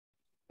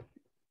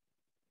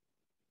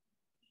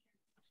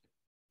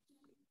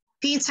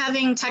Pete's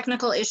having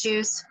technical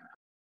issues.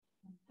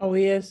 Oh,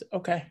 he is?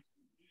 Okay.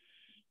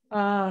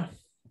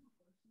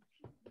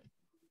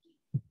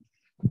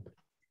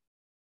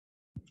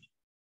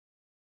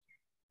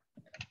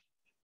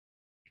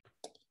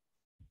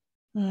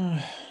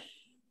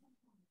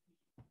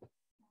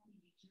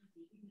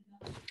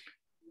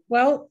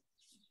 Well,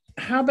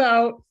 how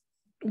about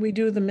we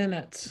do the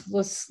minutes?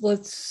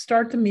 Let's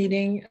start the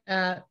meeting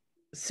at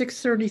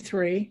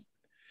 6:33.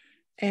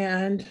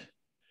 And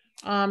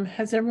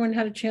has everyone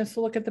had a chance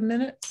to look at the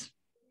minutes?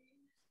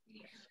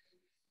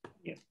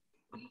 Yeah.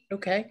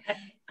 Okay.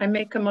 I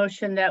make a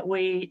motion that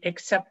we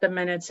accept the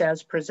minutes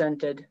as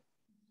presented.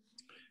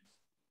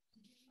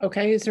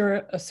 Okay, is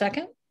there a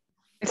second?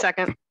 A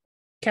second.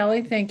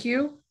 Kelly, thank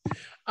you.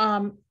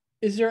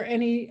 Is there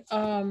any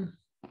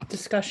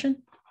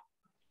discussion?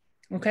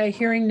 Okay,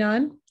 hearing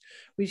none,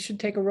 we should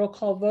take a roll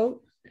call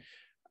vote.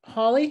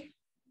 Holly?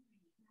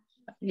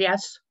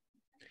 Yes.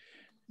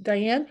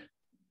 Diane?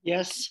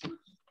 Yes.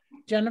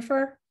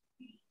 Jennifer?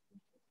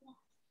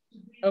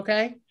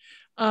 Okay.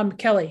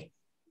 Kelly?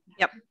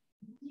 Yep.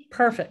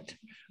 Perfect.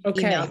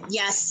 Okay. Email.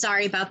 Yes,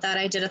 sorry about that.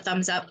 I did a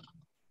thumbs up.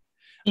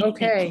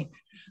 Okay.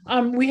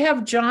 We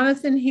have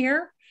Jonathan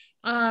here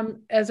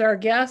as our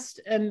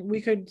guest, and we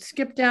could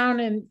skip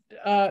down and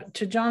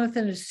to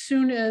Jonathan as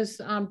soon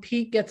as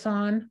Pete gets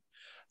on.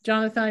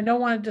 Jonathan, I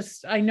don't want to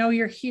just, I know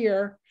you're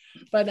here,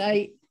 but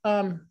I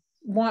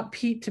want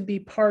Pete to be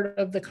part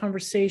of the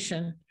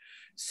conversation.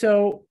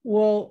 So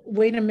we'll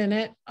wait a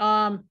minute.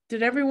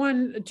 Did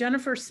everyone,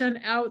 Jennifer sent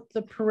out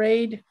the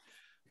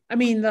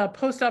the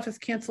post office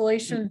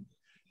cancellation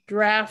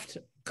draft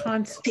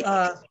Pete,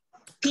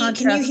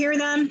 can you hear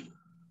them?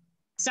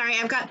 Sorry,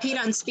 I've got Pete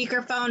on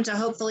speakerphone to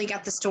hopefully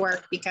get this to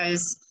work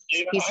because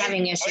he's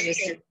having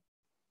issues.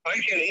 I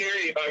can hear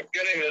you. I'm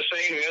getting the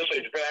same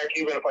message back,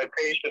 even if I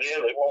paste it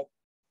in,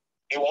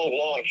 it won't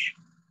launch.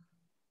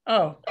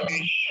 Oh.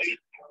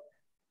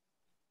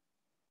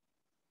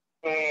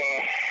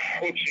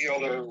 What's the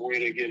other way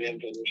to get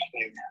into this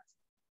thing?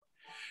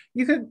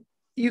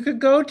 You could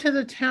go to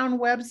the town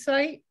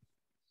website.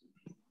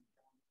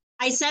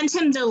 I sent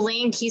him the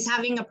link. He's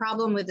having a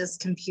problem with his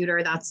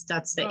computer. That's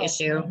the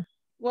issue.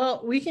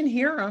 Well, we can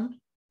hear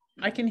him.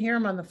 I can hear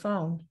him on the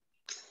phone.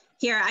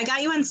 Here, I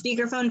got you on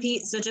speakerphone,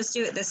 Pete, so just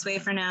do it this way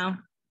for now.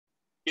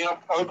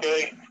 Yep,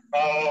 okay.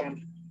 Well,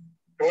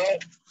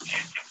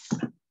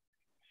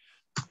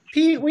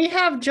 Pete, we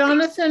have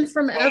Jonathan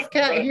from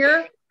FCAT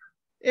here.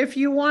 If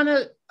you want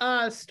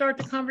to start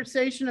the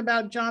conversation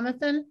about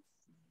Jonathan.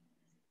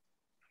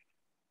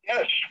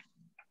 Yes,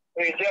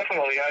 I mean,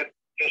 definitely. I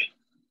just,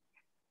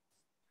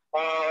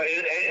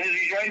 has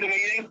he joined the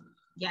meeting?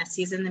 Yes,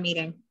 he's in the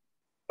meeting.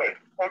 Good.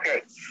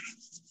 Okay.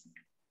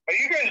 Are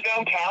you guys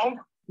downtown?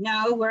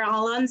 No, we're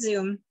all on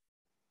Zoom.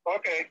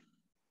 Okay.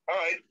 All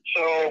right.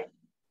 So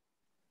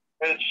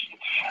it's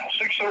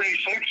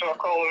 6:36. I'll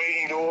call the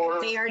meeting to order.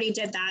 They already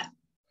did that.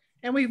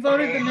 And we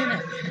voted the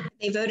minutes.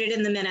 They voted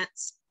in the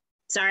minutes.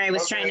 Sorry, I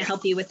was trying to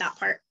help you with that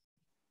part.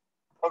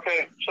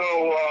 Okay.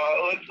 So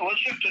let's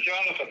shift to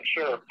Jonathan.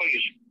 Sure,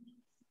 please.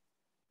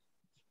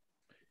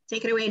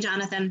 Take it away,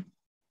 Jonathan.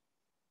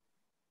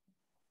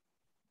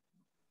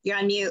 You're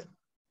on mute.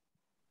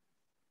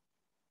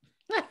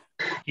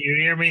 Can you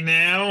hear me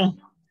now?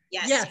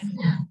 Yes. Yes.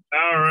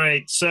 All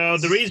right. So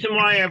the reason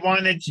why I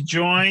wanted to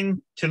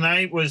join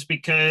tonight was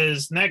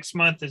because next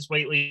month is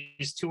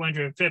Whately's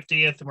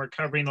 250th, and we're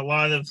covering a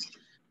lot of,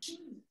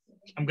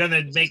 I'm going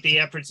to make the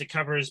efforts to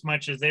cover as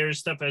much of their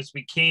stuff as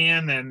we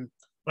can, and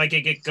like I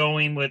get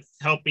going with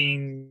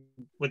helping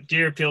with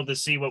Deerfield to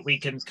see what we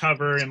can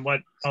cover and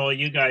what all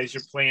you guys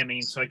are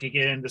planning, so I could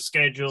get into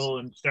schedule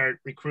and start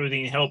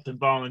recruiting help and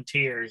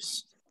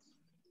volunteers.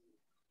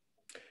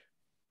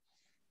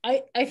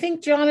 I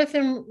think,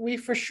 Jonathan, we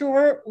for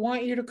sure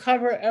want you to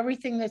cover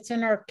everything that's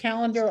in our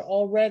calendar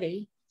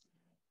already.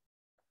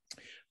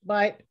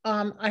 But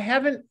I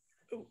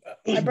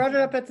brought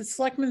it up at the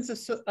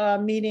Selectmen's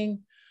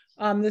meeting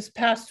this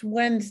past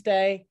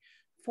Wednesday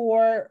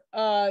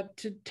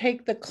to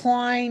take the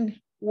Klein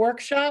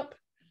workshop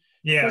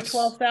for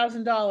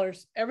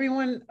 $12,000.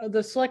 Everyone,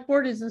 the select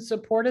board is in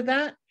support of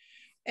that.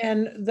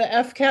 And the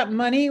FCAP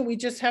money, we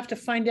just have to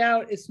find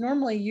out, it's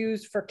normally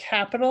used for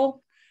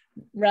capital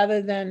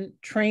rather than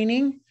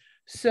training.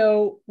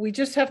 So we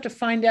just have to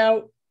find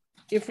out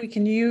if we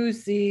can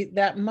use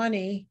that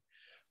money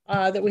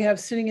that we have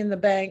sitting in the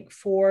bank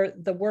for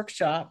the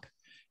workshop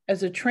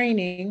as a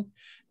training.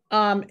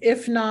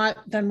 If not,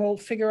 then we'll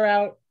figure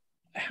out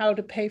how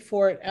to pay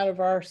for it out of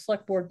our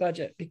select board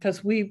budget,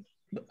 because we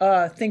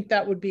think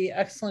that would be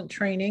excellent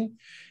training.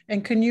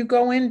 And can you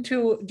go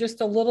into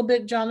just a little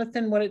bit,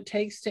 Jonathan, what it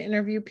takes to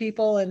interview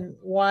people and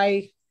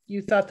why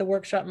you thought the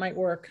workshop might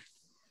work?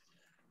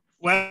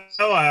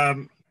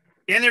 Well,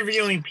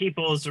 interviewing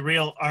people is a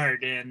real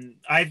art, and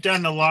I've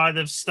done a lot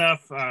of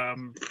stuff.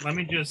 Let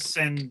me just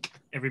send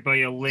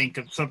everybody a link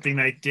of something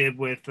I did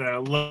with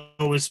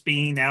Lois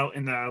Bean out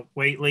in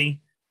Whately.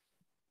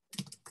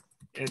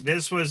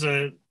 This was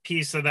a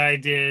piece that I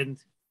did.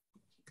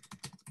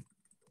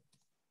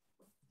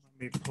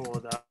 Let me pull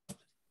it up.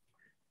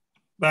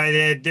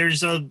 But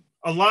there's a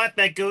lot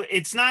that go.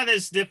 It's not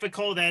as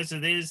difficult as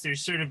it is.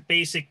 There's sort of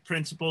basic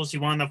principles you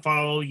want to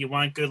follow. You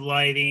want good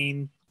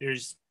lighting.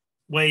 There's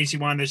ways you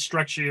want to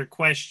structure your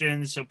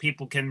questions so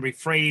people can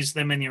rephrase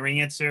them in your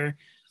answer.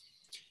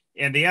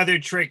 And the other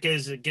trick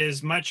is get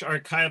as much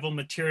archival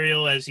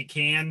material as you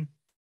can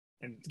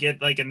and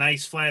get like a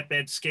nice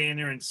flatbed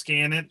scanner and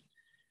scan it.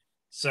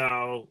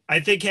 So I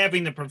think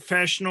having the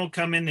professional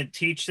come in and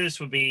teach this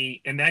would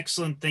be an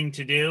excellent thing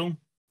to do,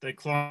 the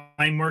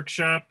Klein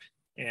workshop.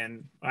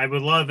 And I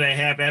would love to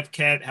have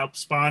FCAT help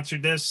sponsor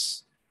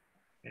this.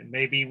 And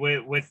maybe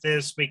with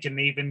this, we can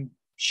even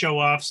show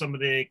off some of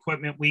the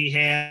equipment we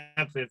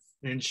have. If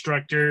the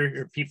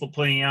instructor or people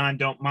playing on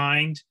don't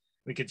mind,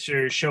 we could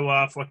sort of show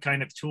off what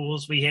kind of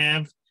tools we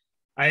have.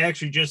 I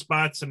actually just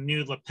bought some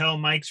new lapel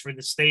mics for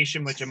the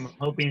station, which I'm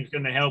hoping is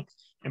going to help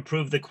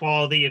improve the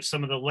quality of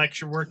some of the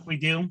lecture work we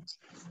do.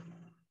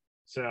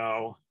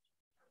 So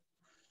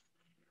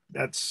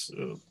that's,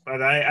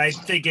 but I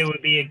think it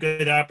would be a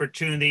good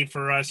opportunity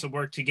for us to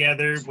work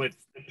together with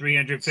the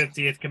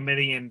 350th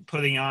committee and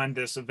putting on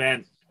this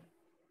event.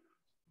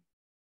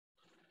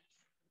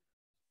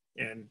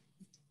 And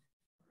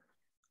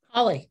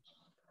Holly.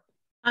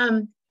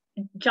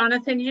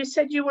 Jonathan, you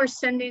said you were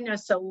sending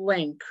us a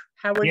link.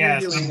 How are you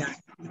doing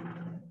that?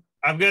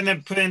 I'm going to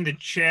put in the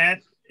chat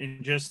in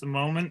just a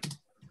moment.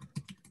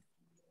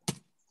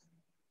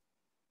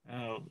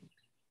 Oh,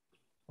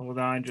 hold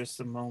on just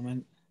a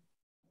moment.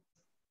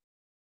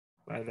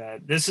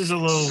 But this is a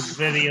little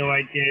video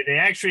I did.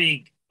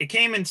 It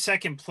came in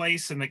second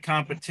place in the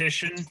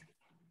competition.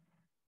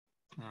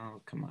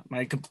 Oh, come on.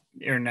 My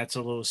internet's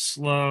a little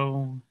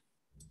slow.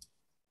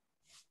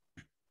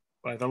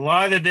 But a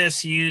lot of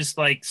this used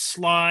like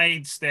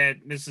slides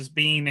that Mrs.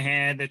 Bean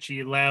had that she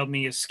allowed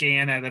me to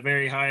scan at a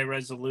very high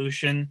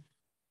resolution.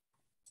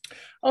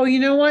 Oh, you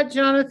know what,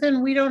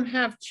 Jonathan? We don't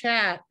have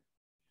chat.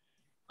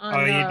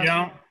 On, you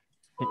don't?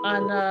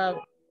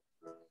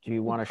 Do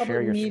you want to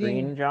share your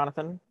screen,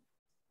 Jonathan?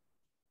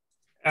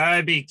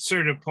 It'd be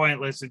sort of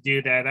pointless to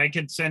do that. I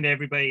can send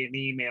everybody an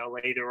email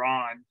later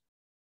on.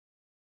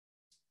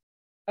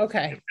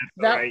 Okay.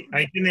 Right.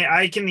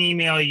 I can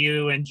email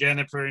you and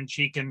Jennifer, and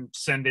she can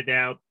send it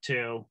out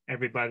to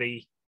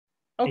everybody.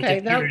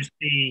 Okay.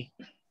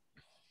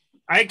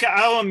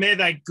 I'll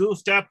admit I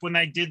goofed up when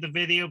I did the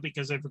video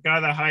because I forgot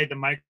to hide the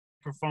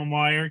microphone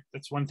wire.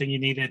 That's one thing you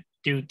need to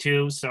do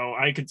too. So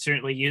I could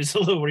certainly use a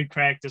little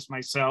repractice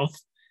myself.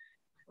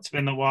 It's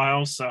been a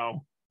while,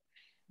 so.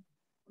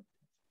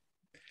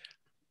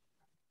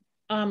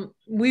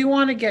 We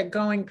want to get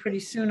going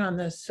pretty soon on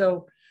this.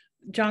 So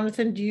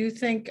Jonathan, do you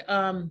think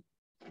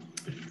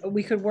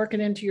we could work it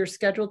into your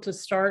schedule to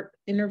start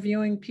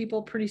interviewing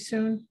people pretty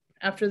soon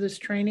after this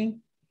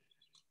training?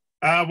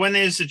 When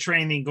is the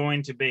training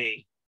going to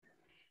be?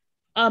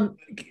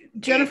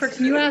 Jennifer,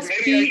 can you ask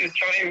Maybe Pete? I should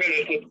chime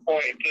in at this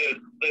point.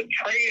 The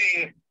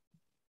training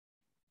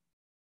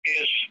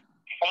is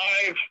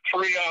 5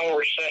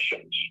 3-hour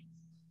sessions.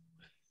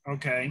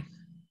 Okay.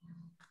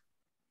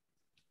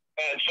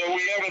 And so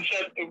we haven't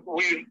said,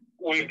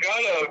 we've got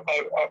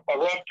a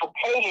rough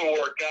proposal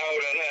worked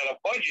out and a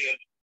budget,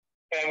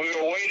 and we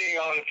were waiting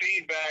on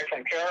feedback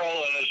from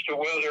Carolyn as to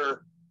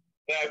whether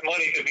that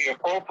money could be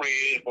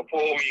appropriated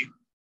before we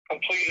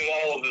completed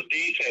all of the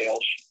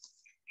details.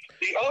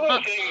 The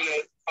other thing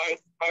that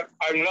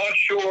I'm not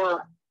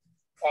sure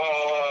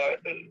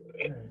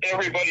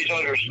everybody's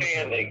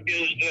understanding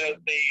is that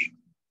the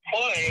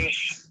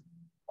Kleins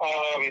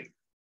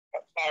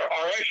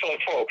are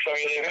excellent folks. I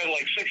mean, they've had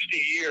like 60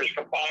 years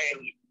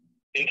combined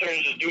in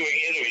terms of doing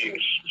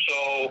interviews.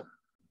 So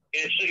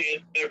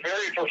they're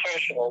very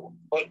professional,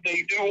 but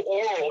they do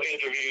oral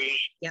interviews,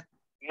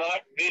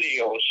 not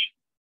videos.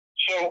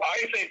 So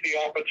I think the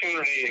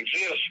opportunity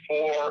exists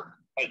for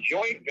a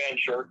joint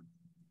venture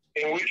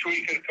in which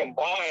we could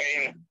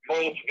combine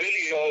both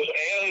videos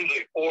and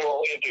the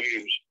oral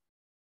interviews.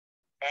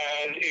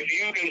 And if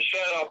you can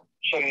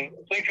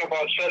think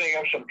about setting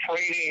up some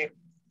training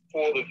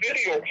for the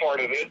video part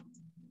of it,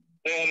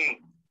 then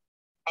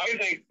I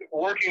think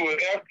working with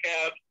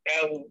FCAT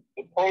and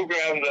the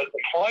program that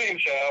the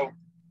clients have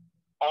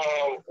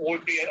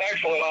would be an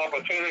excellent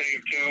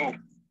opportunity to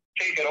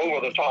take it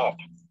over the top.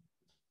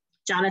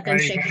 Jonathan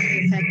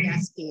shaking his head,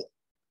 yes, Pete.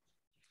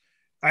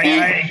 I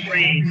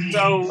agree.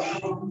 So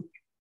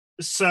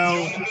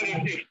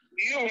Jonathan, if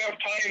you have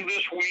time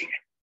this week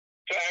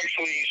to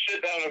actually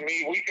sit down and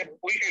meet, we can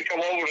come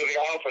over to the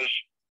office.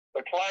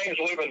 The clients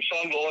live in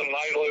Sunderland and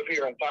I live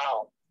here in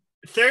town.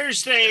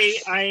 Thursday,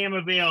 I am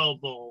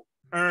available.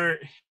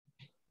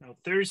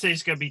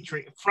 Thursday's going to be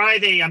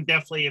Friday, I'm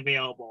definitely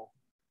available.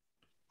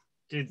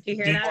 Did you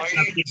hear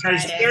that?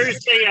 Because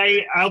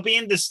Thursday, I'll be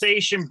in the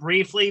station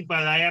briefly,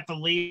 but I have to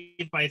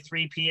leave by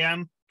 3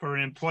 p.m. for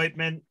an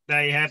appointment that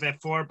I have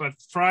at 4. But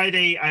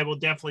Friday, I will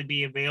definitely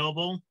be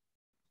available.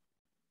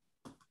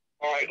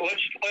 All right, let's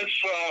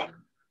set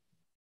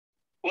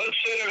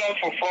it up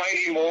for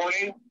Friday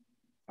morning.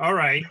 All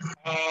right.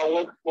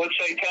 Let's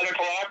say 10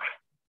 o'clock.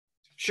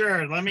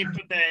 Sure. Let me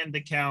put that in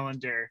the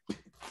calendar.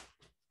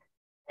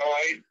 All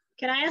right.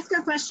 Can I ask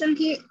a question,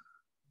 Pete?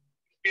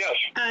 Yes.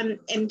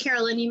 And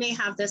Carolyn, you may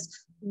have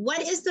this.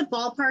 What is the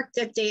ballpark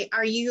that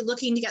are you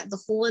looking to get the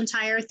whole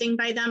entire thing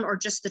by them or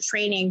just the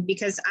training?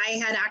 Because I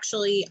had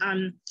actually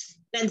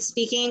been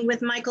speaking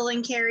with Michael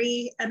and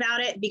Carrie about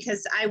it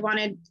because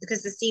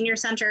because the senior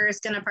center is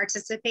going to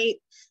participate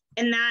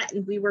in that.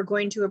 And we were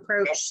going to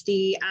approach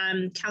the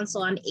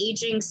Council on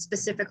Aging,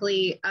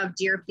 specifically of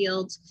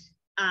Deerfield,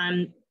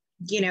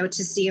 to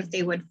see if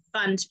they would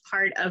fund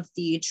part of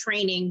the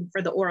training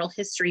for the oral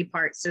history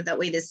part. So that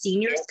way the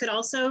seniors could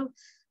also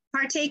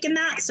partake in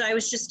that. So I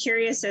was just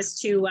curious as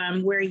to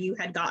where you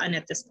had gotten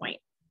at this point,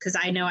 because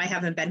I know I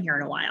haven't been here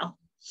in a while.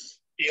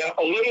 Yeah,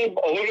 a little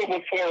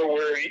before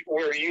where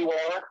you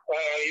are.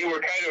 You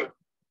were kind of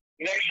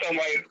next on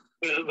my.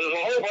 There's a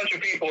whole bunch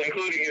of people,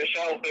 including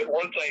yourself, that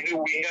once I knew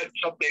we had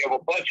something of a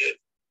budget,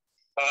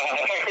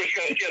 I was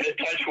going to get in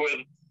touch with.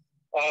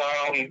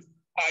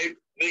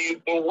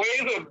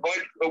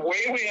 The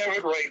way we have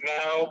it right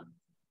now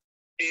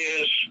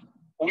is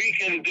we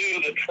can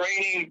do the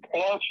training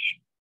plus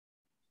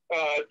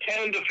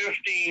 10 to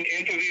 15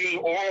 interviews,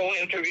 oral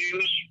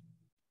interviews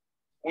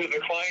with the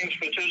clients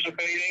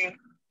participating,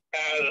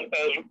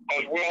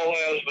 as well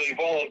as the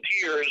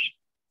volunteers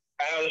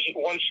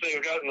once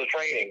they've gotten the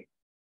training.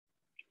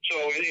 So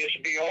it's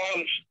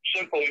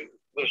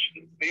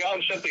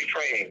beyond simply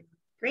training.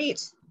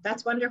 Great,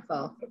 that's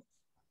wonderful.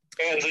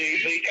 And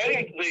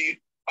the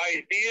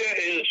idea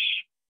is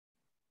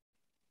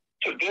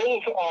to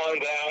build on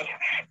that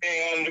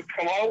and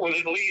come out with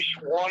at least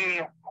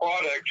one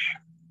product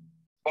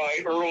by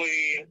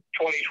early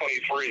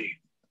 2023.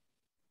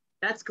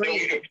 That's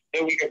great.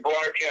 That we can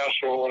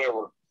broadcast or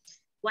whatever.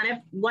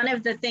 One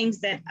of the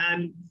things that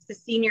the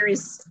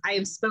seniors I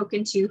have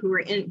spoken to who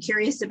were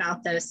curious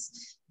about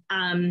this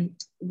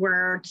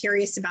were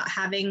curious about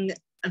having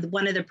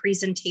one of the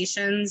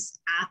presentations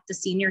at the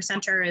senior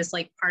center as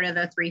like part of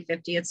the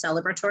 350th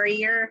celebratory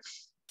year,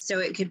 so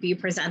it could be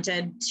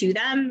presented to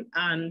them.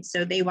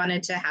 So they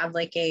wanted to have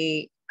like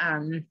a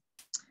I'm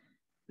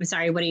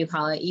sorry, what do you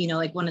call it?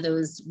 Like one of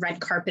those red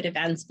carpet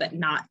events, but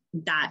not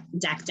that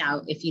decked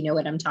out, if you know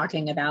what I'm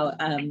talking about,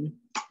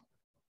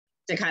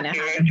 to kind of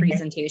have a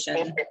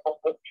presentation.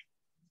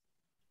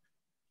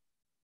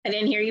 I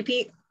didn't hear you,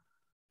 Pete.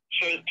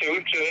 So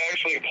to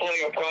actually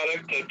play a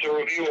product, to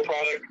review a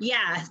product.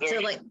 Yeah, to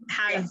like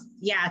have,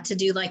 to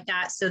do like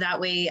that. So that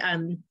way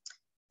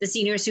the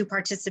seniors who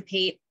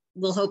participate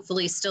will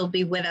hopefully still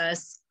be with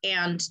us,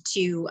 and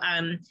to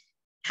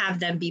have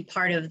them be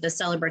part of the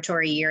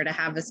celebratory year, to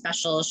have a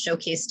special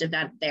showcased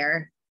event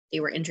there. They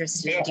were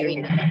interested in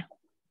doing that.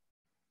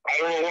 I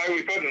don't know why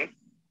we couldn't.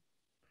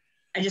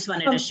 I just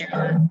wanted to share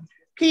that.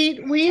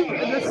 Pete,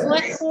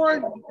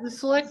 the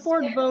select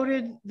board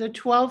voted the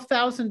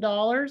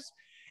 $12,000.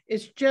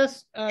 It's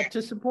just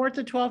to support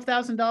the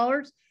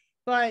 $12,000,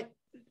 but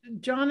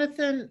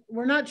Jonathan,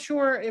 we're not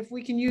sure if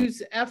we can use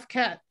the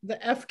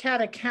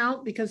FCAT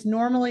account, because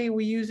normally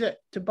we use it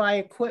to buy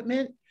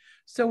equipment.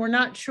 So we're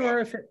not sure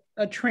if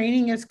a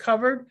training is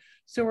covered.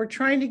 So we're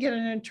trying to get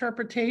an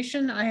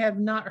interpretation. I have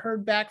not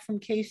heard back from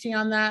Casey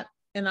on that,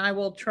 and I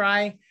will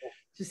try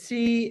to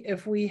see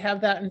if we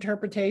have that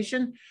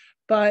interpretation.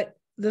 But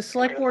the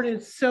select board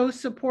is so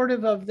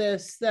supportive of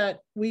this that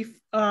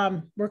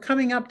we're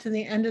coming up to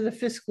the end of the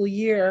fiscal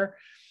year.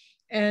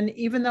 And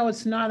even though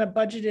it's not a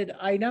budgeted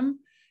item,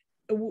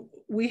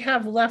 we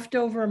have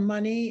leftover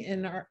money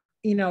in our,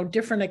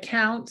 different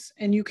accounts,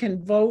 and you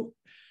can vote,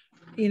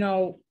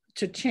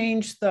 to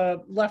change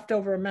the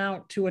leftover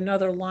amount to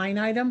another line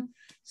item.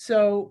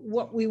 So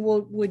what we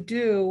would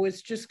do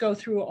is just go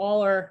through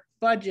all our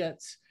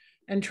budgets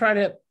and try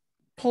to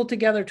pull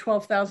together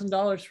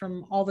 $12,000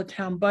 from all the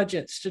town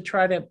budgets to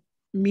try to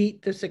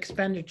meet this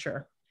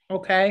expenditure.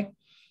 Okay.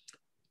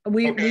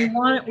 We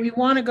want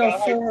to go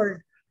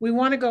forward. We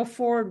want to go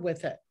forward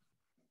with it.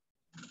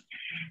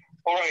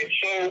 All right.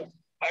 So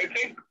I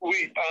think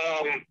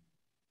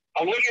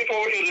I'm looking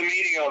forward to the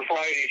meeting on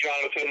Friday,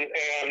 Jonathan,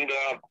 and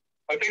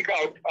I think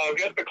I'll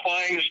get the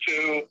Kleins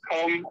to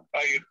come.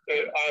 I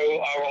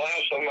will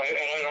ask them, and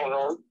I don't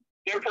know.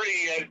 They're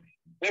pretty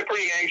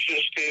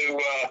anxious to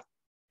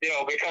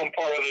become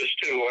part of this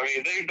too. I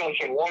mean, they've done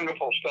some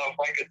wonderful stuff.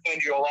 I could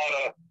send you a lot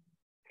of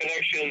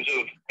connections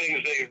of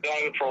things they've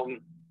done,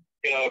 from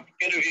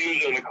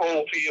interviews in the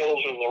coal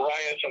fields and the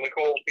riots in the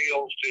coal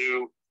fields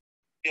to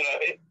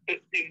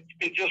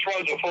it just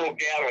runs a full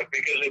gamut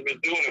because they've been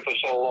doing it for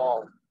so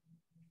long.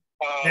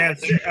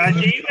 Do you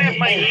have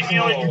my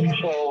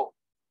email?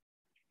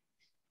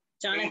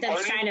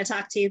 Jonathan's trying to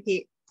talk to you,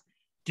 Pete.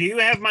 Do you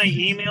have my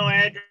email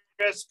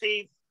address,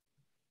 Pete?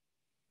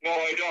 No,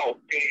 I don't.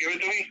 Can you give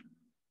it to me?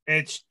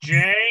 It's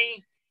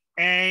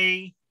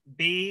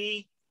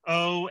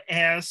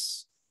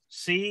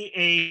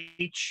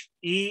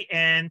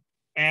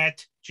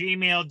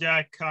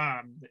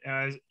jaboschen@gmail.com.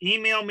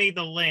 Email me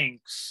the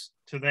links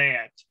to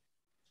that.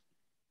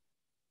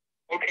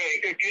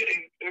 Okay,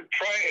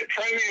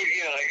 try me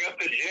again. I got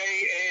the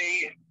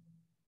J-A,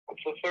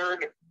 what's the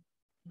third?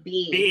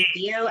 B-O-S-C-H-E-N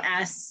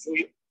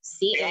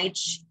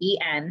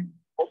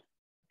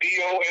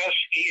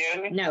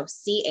B-O-S-E-N? No,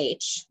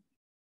 C-H-E-N.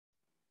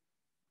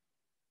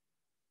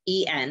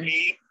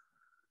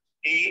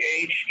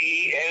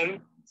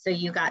 E-H-E-N? So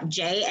you got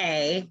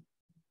JABOSCHEN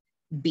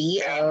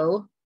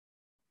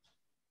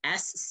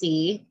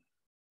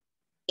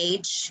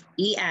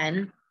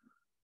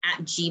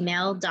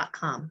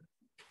 @gmail.com.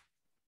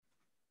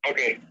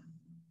 Okay,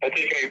 I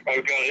think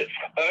I've got it.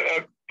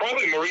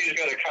 Probably Maria's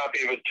got a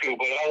copy of it too,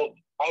 but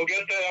I'll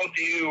get that out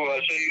to you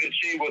so you can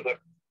see what the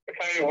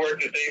kind of work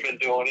that they've been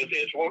doing.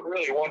 It's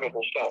really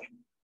wonderful stuff.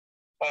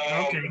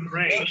 Okay,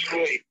 great. That's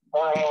great.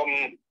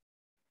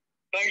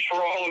 Thanks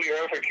for all of your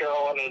effort,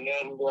 Carolyn,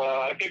 and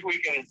I think we're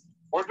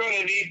going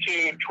to need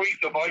to tweak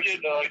the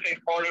budget. I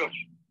think part of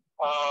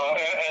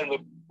and the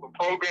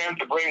program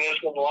to bring this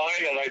in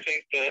line, and I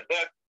think that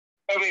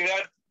having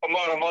that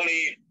amount of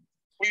money,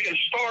 we can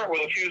start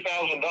with a few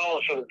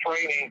 $1,000s for the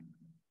training,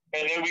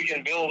 and then we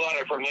can build on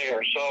it from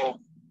there. So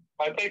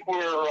I think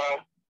I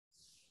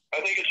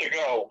think it's a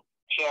go.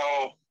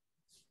 So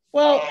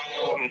well,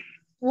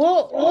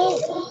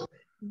 we'll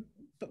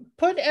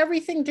put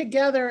everything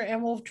together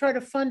and we'll try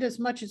to fund as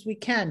much as we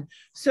can.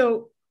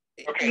 So,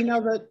 okay. You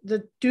know,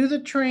 do the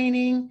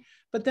training,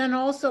 but then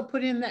also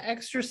put in the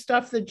extra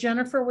stuff that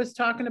Jennifer was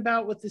talking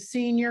about with the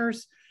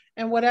seniors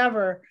and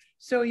whatever.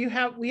 So we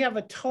have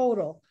a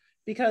total,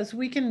 because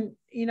we can,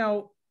 you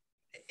know,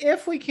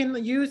 if we can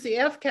use the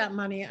FCAT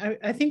money,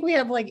 I think we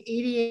have like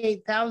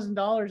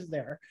 $88,000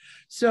 there.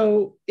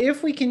 So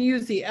if we can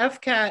use the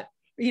FCAT,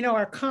 you know,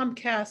 our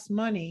Comcast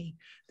money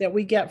that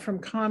we get from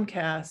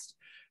Comcast,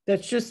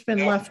 that's just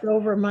been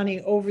leftover money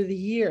over the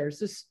years.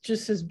 This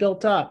just has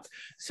built up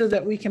so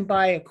that we can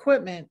buy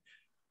equipment.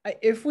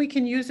 If we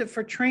can use it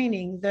for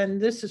training, then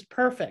this is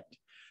perfect.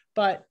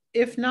 But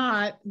if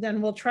not,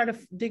 then we'll try to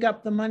dig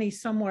up the money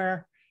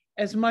somewhere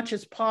as much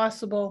as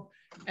possible.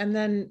 And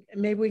then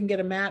maybe we can get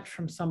a match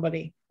from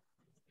somebody.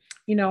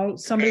 You know,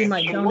 somebody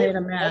might donate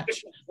a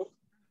match.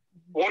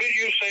 What did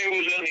you say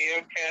was in the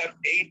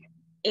MCAT?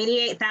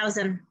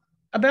 88,000.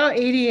 About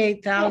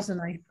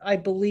 88,000, I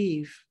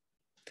believe.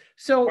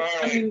 So, all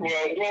right. I mean, well,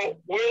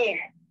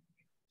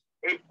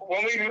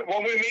 when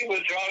we meet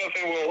with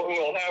Jonathan,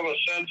 we'll have a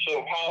sense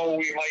of how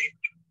we might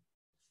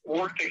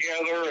work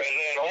together, and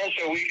then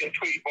also we can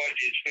tweak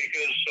budgets,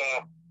 because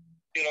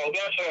you know,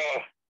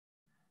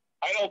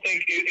 I don't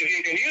think if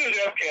you can use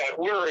FCAT,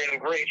 we're in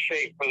great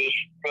shape for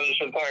this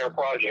entire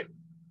project.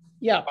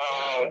 Yeah.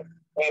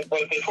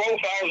 But the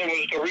 12,000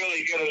 was to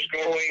really get us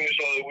going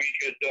so that we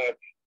could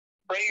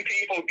train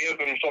people, give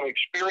them some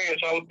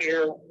experience out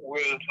there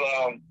with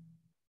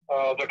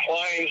the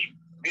clients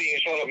being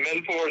sort of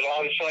mentors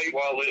on site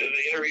while the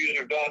interviews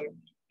are done.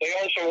 They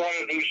also want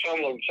to do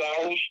some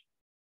themselves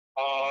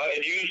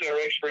and use their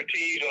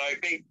expertise. And I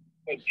think,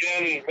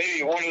 Jen,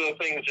 maybe one of the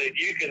things that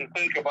you can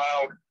think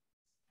about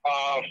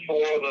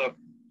for the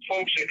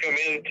folks that come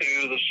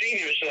into the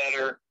senior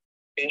center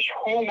is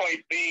who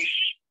might be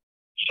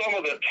some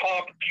of the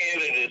top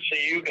candidates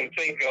that you can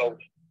think of.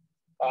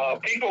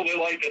 People that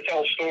like to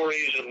tell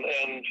stories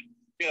and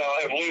you know,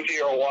 have lived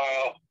here a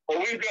while. But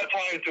we've got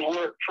time to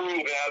work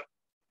through that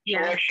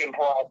selection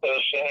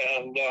process,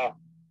 and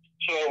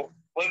so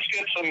let's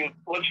get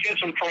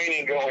some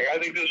training going. I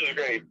think this is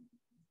great.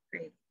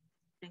 Great,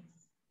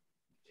 thanks.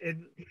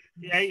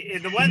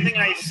 The one thing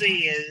I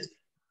see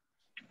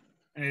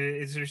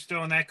is there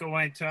still an echo?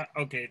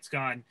 Okay, it's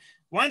gone.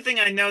 One thing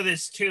I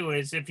noticed too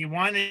is if you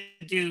want to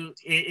do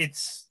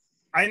it's.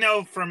 I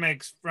know from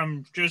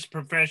just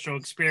professional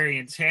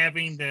experience,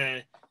 having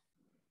the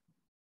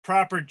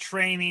proper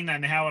training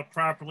on how to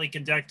properly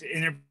conduct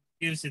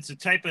interviews, it's a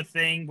type of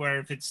thing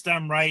where if it's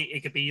done right, it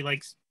could be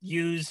like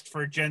used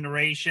for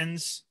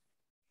generations.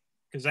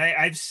 Because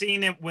I've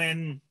seen it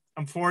when,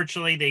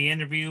 unfortunately, the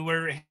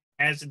interviewer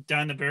hasn't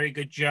done a very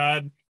good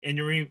job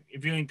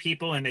interviewing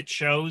people, and it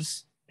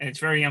shows. And it's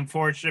very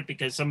unfortunate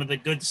because some of the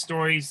good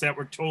stories that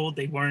were told,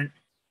 they weren't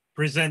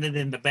presented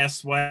in the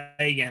best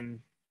way, and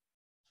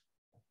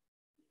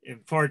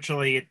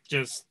unfortunately, it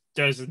just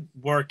doesn't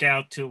work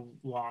out too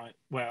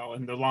well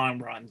in the long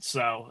run.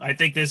 So I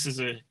think this is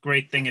a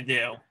great thing to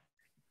do.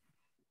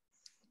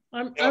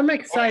 I'm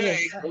excited.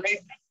 Okay.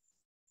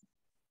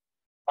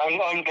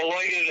 I'm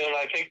delighted, and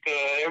I think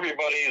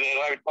everybody that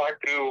I've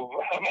talked to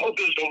about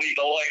this will be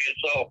delighted.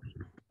 So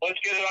let's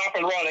get it up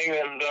and running,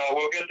 and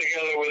we'll get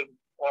together with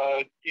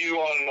you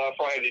on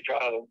Friday,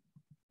 Jonathan.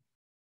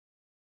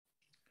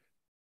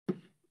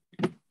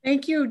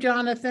 Thank you,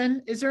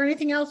 Jonathan. Is there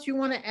anything else you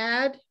want to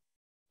add?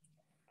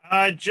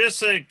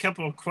 Just a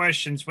couple of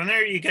questions. When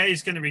are you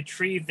guys going to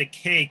retrieve the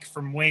cake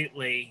from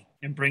Whately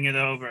and bring it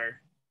over?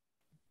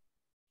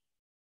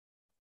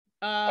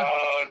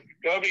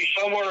 Gonna be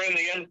somewhere in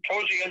the end,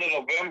 towards the end of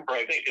November,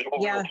 I think, is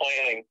what we're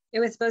planning. It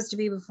was supposed to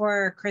be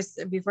before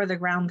the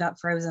ground got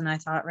frozen, I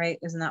thought, right?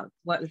 Isn't that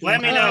what was?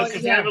 Let me know,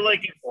 because I would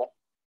like it.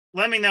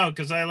 Let me know,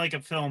 because I like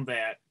to film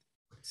that.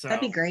 So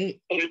that'd be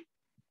great.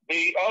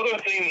 The other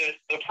thing that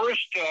the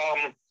first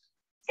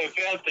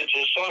event that's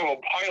a sort of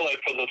a pilot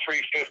for the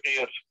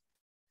 350th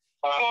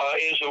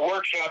is the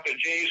workshop that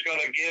Jay's going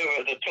to give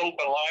at the Tilton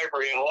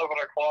Library at 11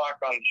 o'clock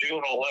on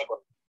June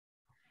 11th.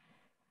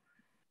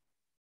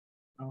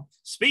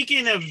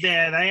 Speaking of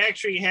that, I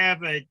actually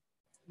have a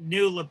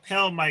new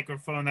lapel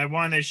microphone I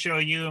want to show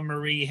you and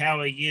Marie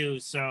how I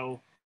use,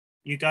 so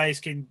you guys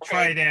can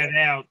try that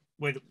out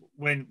with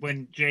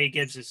when Jay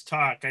gives his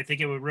talk. I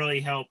think it would really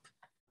help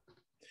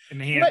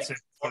enhance it.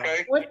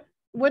 Okay.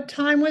 What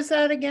time was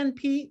that again,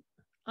 Pete?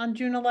 On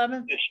June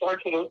 11th? It'll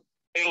start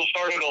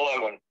at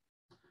 11.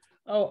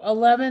 Oh,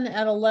 11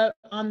 at 11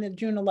 on the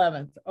June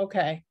 11th.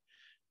 Okay.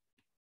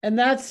 And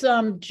that's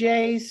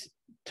Jay's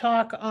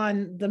talk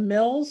on the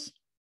mills.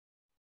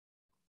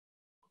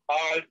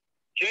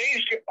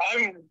 Jay's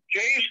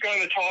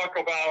going to talk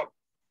about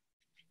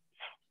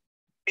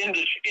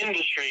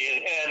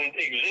industry and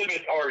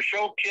exhibit or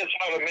show kids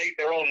how to make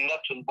their own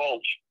nuts and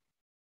bolts.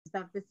 Is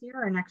that this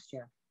year or next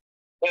year?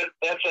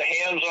 That's a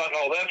hands-on.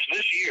 No, that's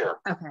this year.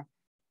 Okay.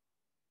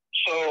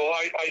 So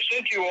I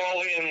sent you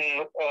all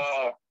in.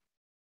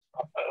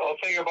 I'll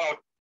think about.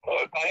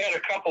 I had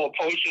a couple of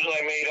posters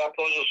I made up.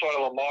 Those are sort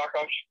of the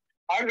mock-ups.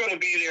 I'm going to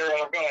be there,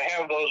 and I'm going to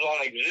have those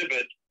on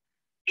exhibit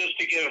just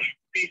to give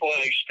people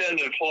an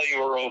extended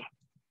flavor of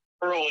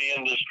early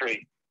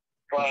industry.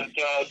 But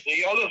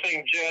the other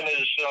thing, Jen,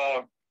 is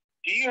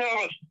do you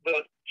have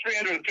the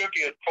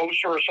 350th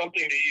poster or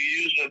something that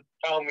you use at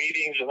town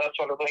meetings and that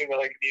sort of thing that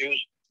I could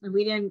use?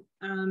 We didn't,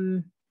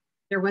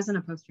 there wasn't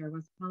a poster,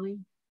 was it, Polly?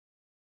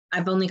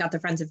 I've only got the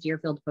Friends of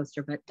Deerfield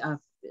poster, but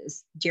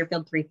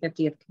Deerfield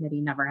 350th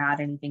committee never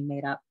had anything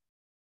made up.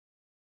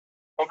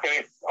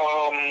 Okay.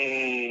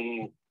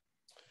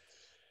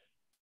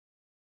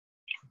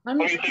 Let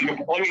me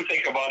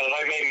think about it.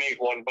 I may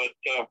make one, but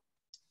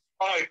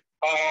all right.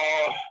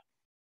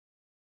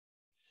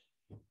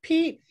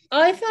 Pete,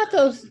 I thought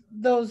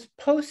those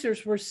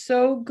posters were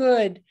so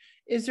good.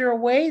 Is there a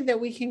way that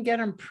we can get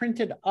them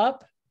printed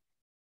up?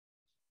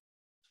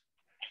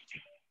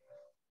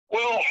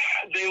 Well,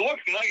 they look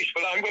nice,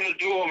 but I'm going to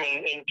do them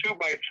in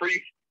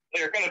 2x3.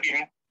 They're going to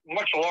be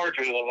much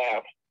larger than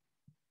that.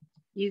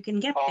 You can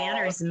get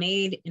banners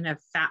made in a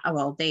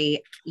well,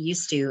 they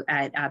used to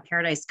at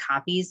Paradise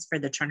Copies for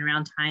the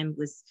turnaround time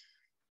was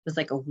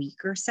like a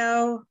week or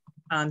so.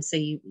 So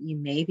you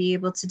may be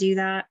able to do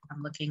that.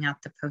 I'm looking at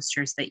the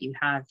posters that you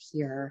have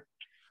here,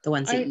 the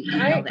ones that you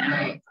emailed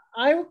out.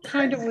 I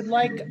kind of would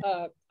like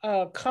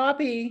a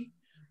copy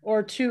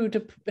or two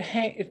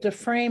to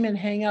frame and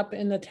hang up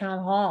in the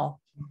town hall.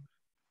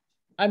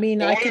 I mean,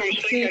 well, I what could I was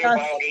see thinking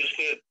about is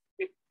that,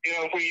 you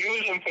know, if we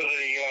use them for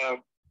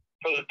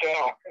the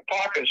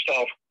talk and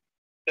stuff,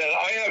 then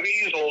I have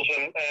easels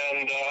and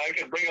I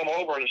could bring them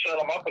over and set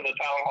them up in the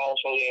town hall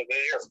so they're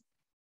there.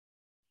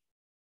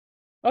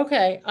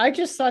 Okay, I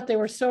just thought they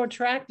were so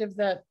attractive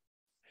that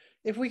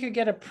if we could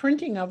get a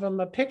printing of them,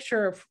 a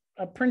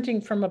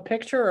printing from a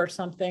picture or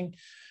something,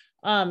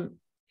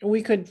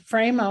 we could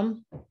frame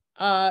them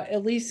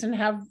at least and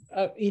have,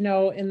 you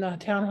know, in the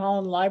town hall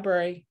and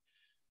library.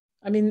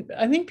 I mean,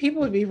 I think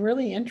people would be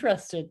really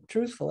interested,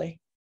 truthfully.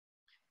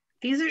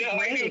 These are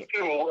great. I do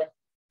too.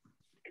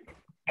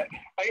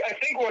 I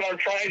think what I'm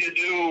trying to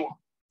do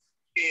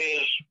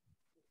is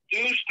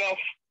do stuff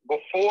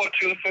before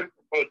the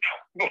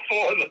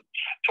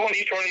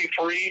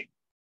 2023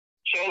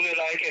 so that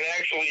I can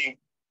actually,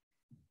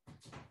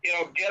 you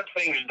know, get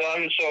things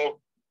done. So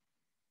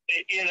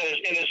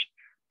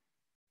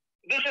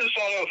this is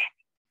sort of,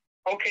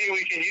 okay,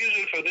 we can use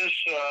it for this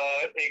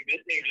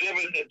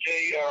exhibit that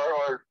Jay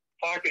or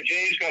talk that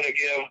Jay's going to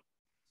give,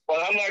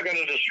 but I'm not going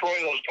to destroy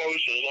those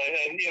posters.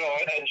 And you know,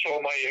 and so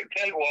my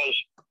intent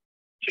was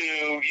to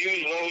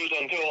use those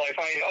until I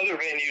find other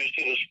venues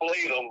to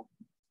display them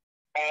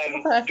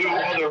and do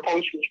other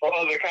posters for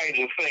other kinds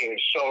of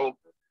things. So,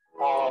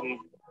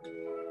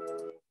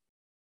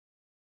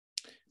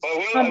 but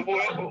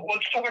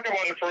let's talk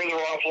about it further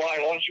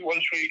offline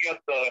once we get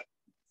the.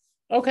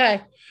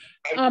 Okay.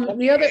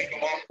 The other.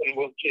 And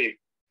we'll see.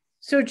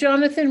 So,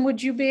 Jonathan,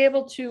 would you be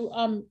able to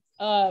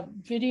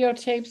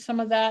videotape some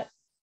of that,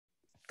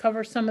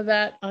 cover some of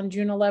that on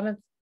June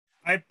 11th?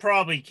 I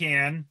probably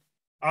can.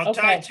 I'll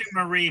Okay. talk to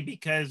Marie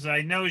because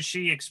I know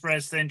she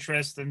expressed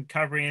interest in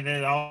covering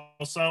it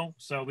also,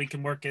 so we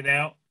can work it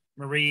out.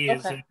 Marie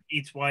is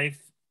Pete's wife.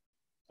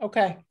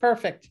 Okay,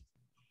 perfect.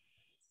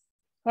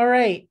 All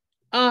right.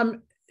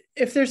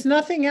 If there's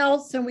nothing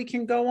else, then we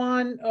can go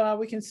on.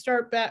 We can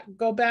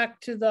go back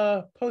to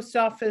the post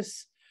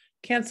office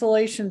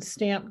cancellation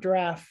stamp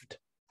draft.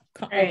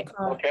 Right.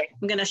 Okay.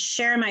 I'm going to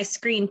share my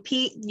screen.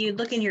 Pete, you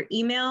look in your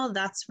email.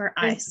 That's where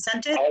I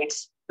sent it.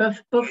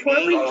 Before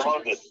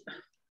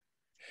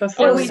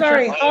we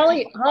sorry,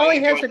 Holly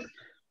has a.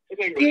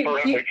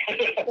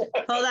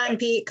 Hold on,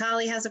 Pete.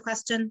 Holly has a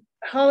question.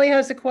 Holly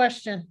has a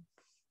question.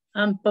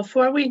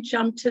 Before we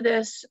jump to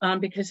this,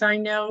 because I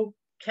know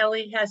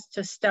Kelly has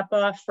to step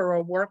off for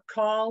a work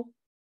call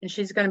and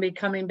she's going to be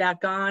coming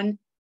back on.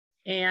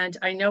 And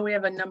I know we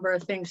have a number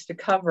of things to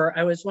cover.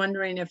 I was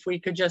wondering if we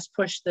could just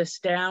push this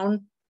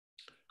down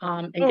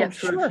and get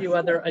through a few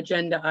other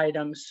agenda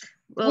items.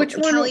 Well, Which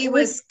one? Kelly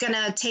was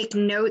gonna take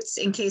notes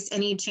in case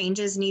any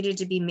changes needed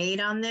to be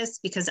made on this,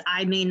 because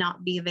I may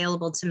not be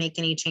available to make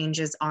any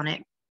changes on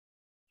it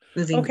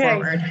moving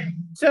forward.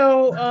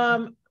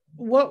 So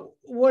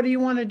what do you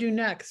want to do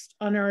next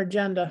on our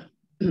agenda?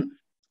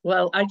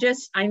 Well,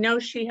 I know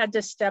she had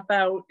to step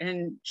out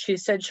and she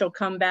said she'll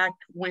come back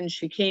when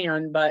she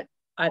can, but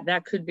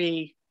that could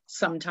be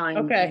sometime.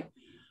 Okay.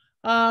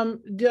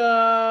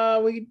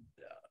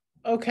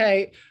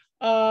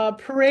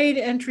 Parade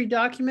entry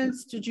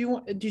documents. Did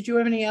you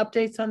have any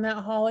updates on that,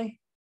 Holly?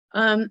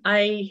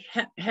 I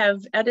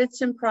have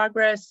edits in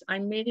progress.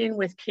 I'm meeting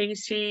with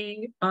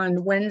Casey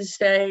on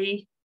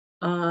Wednesday.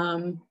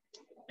 Kelly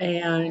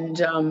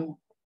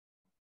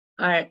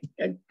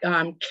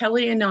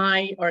and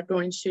I are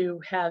going to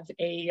have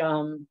a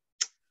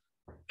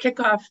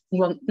kickoff,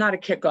 well, not a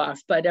kickoff,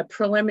 but a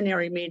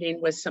preliminary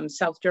meeting with some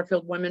South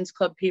Deerfield Women's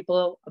Club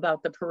people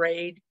about the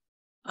parade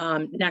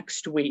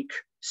next week.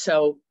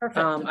 So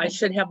I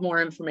should have more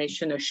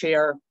information to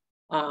share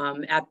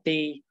at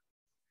the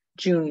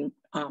June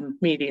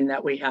meeting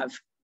that we have.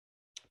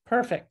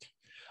 Perfect.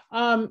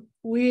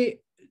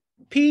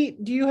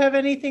 Pete, do you have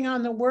anything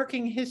on the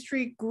working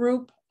history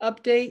group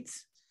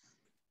updates?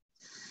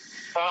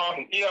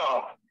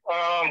 Yeah.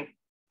 Hang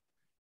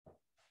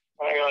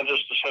on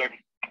just a second.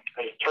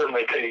 I turn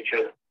my page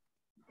here.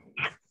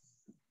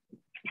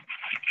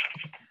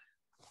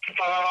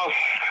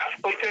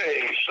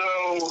 Okay,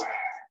 so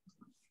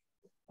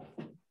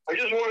I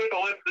just wanted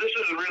to this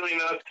is really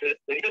not the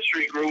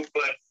history group,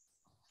 but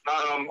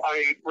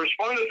I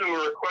responded to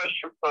a request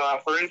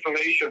for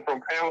information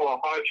from Pamela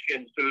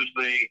Hodgkins, who's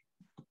the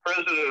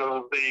president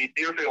of the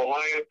Deerfield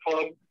Lions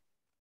Club.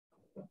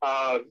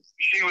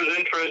 She was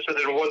interested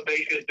in what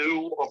they could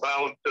do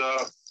about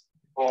the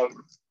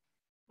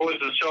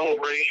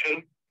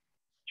celebration.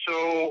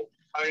 So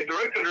I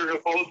directed her to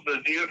both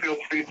the Deerfield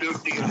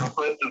 350 and the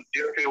Friends of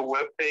Deerfield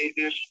web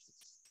pages.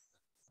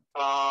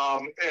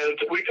 And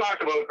we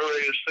talked about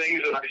various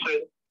things, and I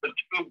said the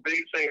two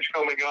big things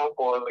coming up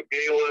are the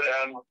gala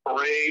and the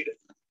parade.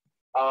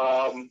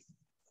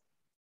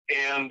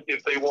 And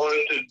if they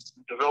wanted to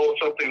develop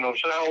something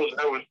themselves,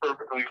 that was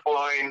perfectly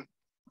fine.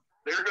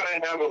 They're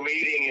going to have a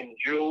meeting in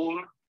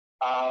June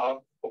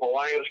of the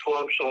Lions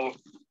Club, so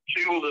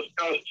she will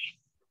discuss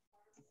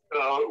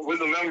with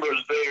the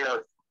members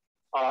there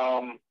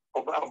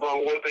about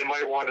what they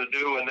might want to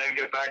do, and then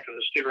get back to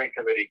the steering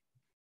committee.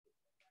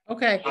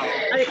 Okay.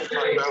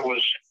 That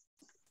was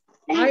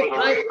moving in the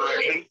right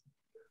direction.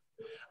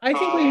 I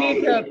think we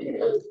need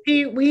to,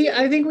 Pete,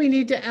 I think we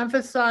need to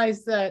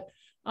emphasize that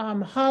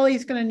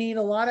Holly's going to need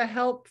a lot of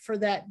help for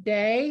that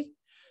day.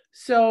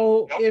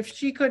 So if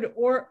she could,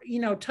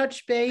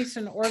 touch base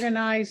and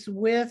organize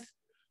with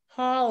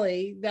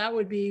Holly, that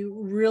would be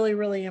really,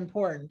 really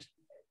important.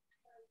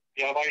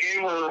 Yeah, I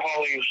gave her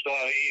Holly's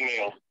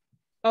email.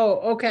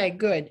 Oh, okay,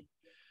 good.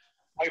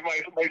 My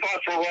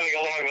thoughts were running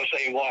along the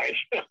same lines.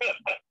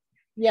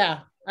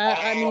 Yeah,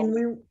 I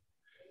mean,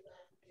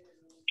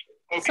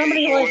 okay,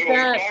 somebody so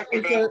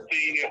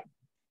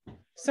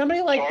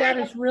like that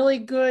is really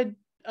good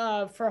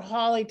for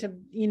Holly to,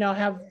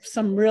 have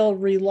some real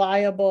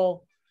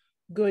reliable,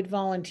 good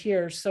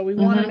volunteers. So we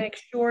want to make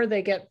sure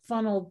they get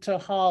funneled to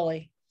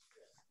Holly.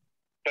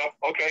 Yep.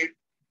 Okay.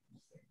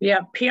 Yeah,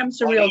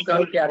 Pam's a real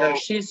go-getter.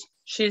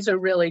 She's a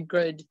really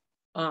good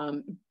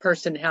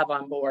person to have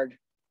on board.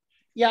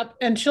 Yep,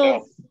 and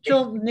she'll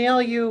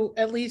nail you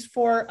at least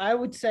 4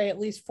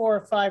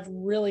 or 5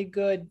 really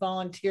good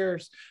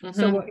volunteers.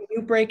 So when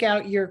you break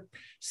out your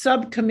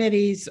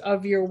subcommittees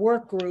of your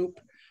work group,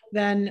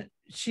 then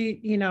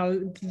she,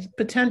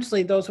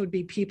 potentially those would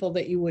be people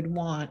that you would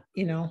want,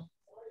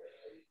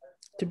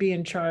 to be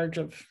in charge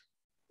of.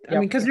 I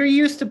mean, because they're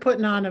used to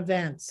putting on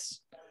events.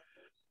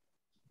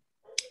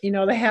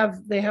 They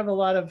have a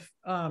lot of,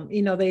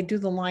 they do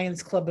the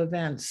Lions Club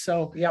events.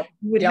 So you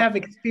would have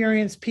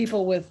experienced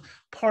people with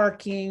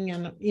parking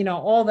and,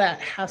 all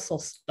that hassle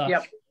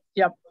stuff.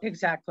 Yep,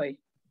 exactly.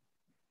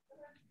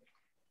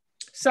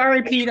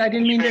 Sorry, Pete, I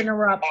didn't mean to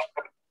interrupt.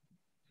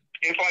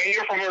 If I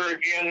hear from her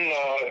again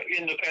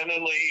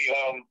independently,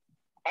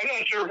 I'm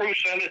not sure who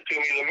sent it to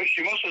me.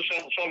 She must have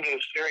sent some to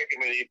the steering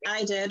committee.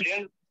 I did.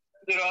 Jen,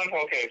 did on?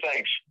 Okay,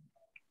 thanks.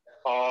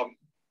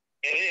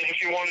 And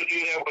if you want to do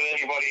that with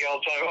anybody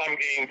else, I'm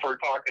game for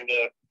talking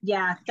to.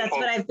 Yeah, that's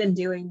what I've been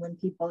doing when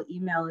people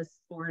email is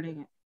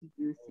forwarding it to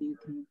you, so you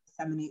can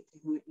disseminate to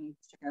who it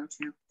needs to go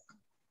to.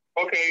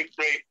 Okay,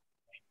 great.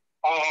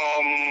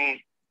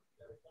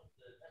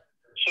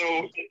 So,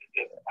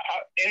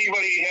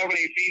 anybody have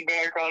any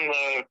feedback on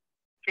the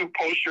 2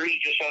 posters,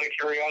 just out of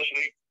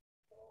curiosity?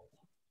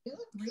 They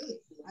look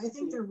great. I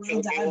think they're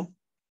well done.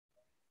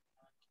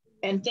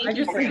 And thank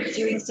you for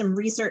doing some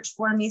research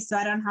for me, so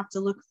I don't have to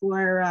look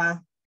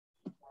for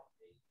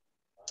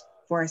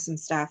some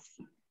stuff.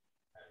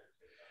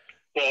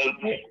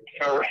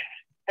 Sure.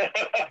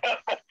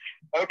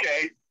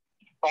 Okay.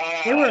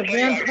 They were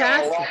fantastic. I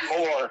got a lot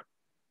more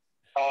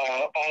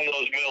on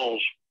those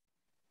mills,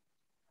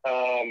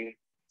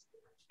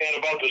 and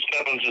about the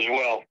Stebbins as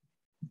well.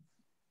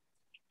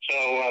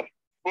 So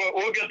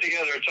we'll get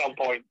together at some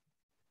point.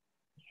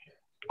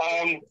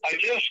 I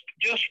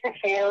just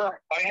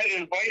before I had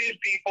invited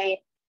people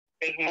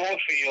in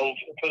Northfield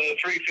for the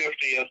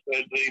 350th,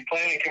 the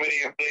planning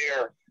committee up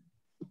there.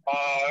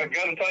 I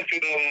got in touch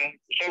with them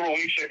several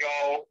weeks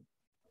ago,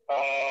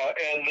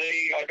 and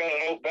I got a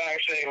note back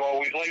saying, well,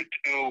 we'd like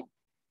to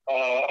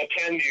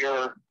attend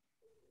your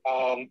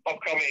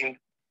upcoming,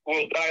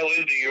 we'll dial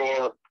into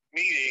your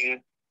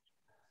meeting.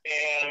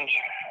 And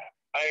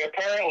I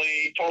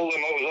apparently told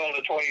them it was on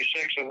the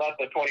 26th and not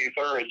the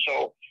 23rd.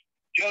 So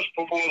just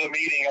before the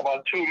meeting,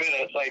 about 2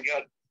 minutes, I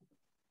got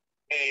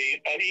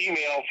an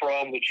email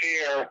from the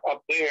chair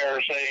up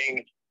there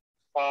saying,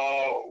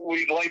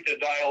 we'd like to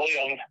dial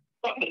in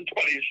on the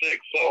 26th.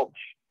 So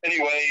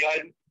anyway,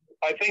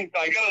 I think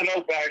I got a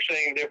note back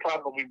saying they're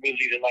probably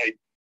busy tonight.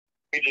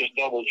 We just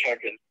double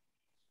checking.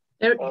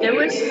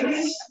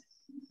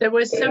 There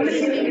was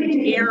somebody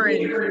named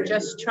Aaron who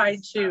just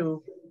tried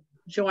to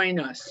join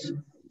us.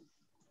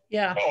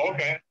 Yeah. Oh,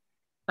 okay.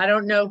 I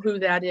don't know who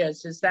that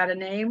is. Is that a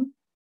name?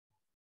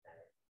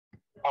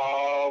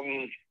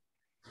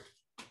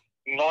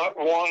 Not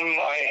one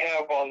I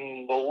have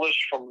on the list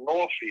from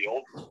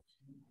Northfield.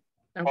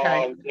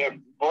 Okay.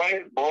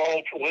 Brian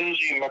Brault,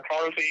 Lindsay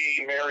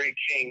McCarthy, Mary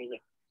King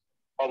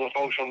are the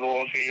folks from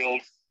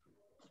Northfield.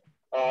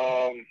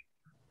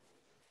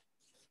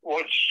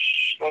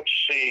 Let's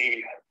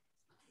see.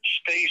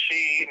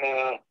 Stacy,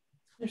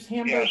 there's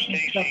hamburgers.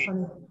 Yeah, Stacy.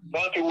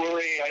 Not to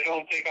worry, I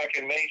don't think I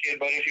can make it,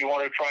 but if you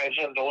want to try and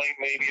send the link,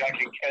 maybe I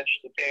can catch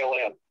the tail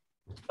end.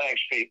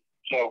 Thanks, Pete.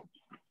 So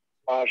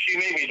she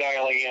may be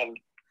dialing in.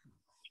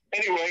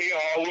 Anyway,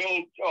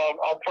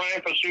 I'll try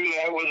and pursue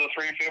that with the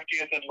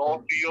 350th in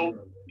Northfield.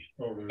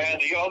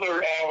 And the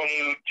other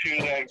avenue to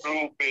that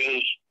group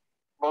is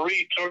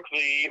Marie took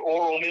the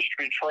oral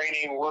history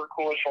training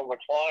workcourse from the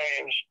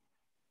Kleins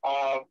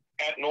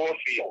at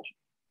Northfield.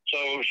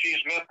 So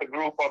she's met the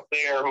group up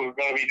there who are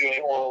going to be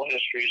doing oral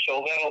history.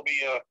 So that'll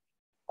be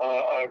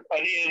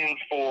an in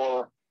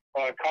for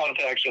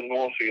contacts in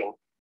Northfield.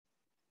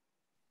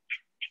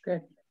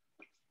 Good.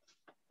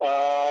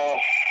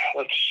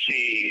 Let's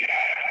see.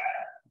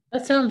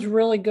 That sounds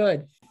really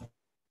good.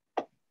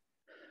 So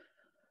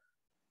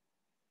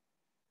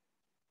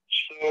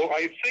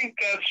I think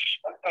that's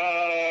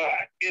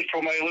it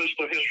for my list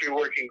of history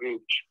working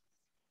groups.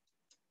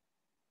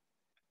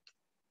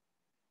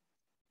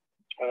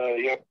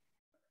 Yep.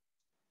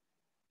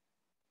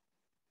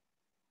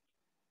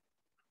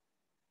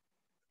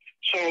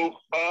 So,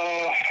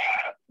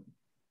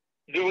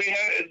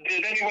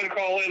 did anyone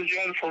call in,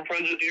 Jen, from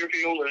Friends of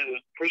Deerfield, or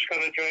is Chris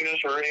going to join us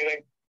or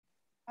anything?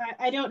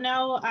 I don't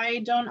know. I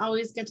don't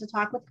always get to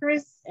talk with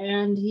Chris,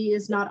 and he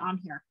is not on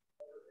here.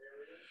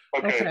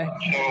 Okay.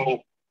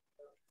 So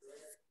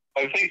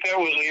I think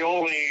those are the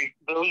only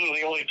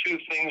two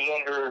things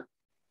under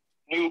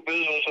new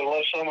business,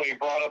 unless somebody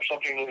brought up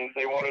something that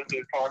they wanted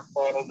to talk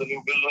about on the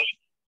new business.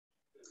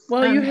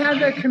 Well, you had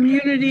the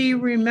community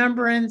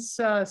remembrance,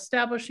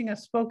 establishing a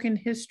spoken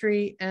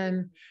history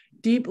and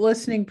deep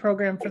listening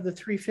program for the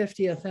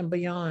 350th and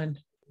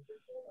beyond.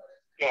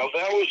 Yeah,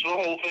 that was the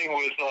whole thing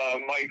with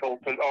Michael,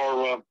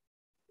 our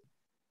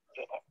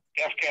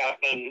FCAT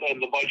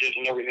and the budget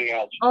and everything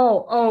else.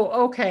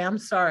 Oh, okay. I'm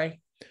sorry.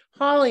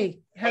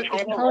 Holly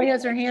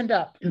has her hand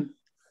up.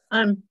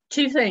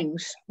 Two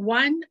things.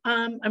 One,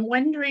 I'm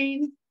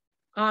wondering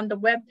on the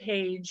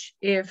webpage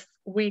if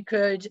we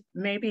could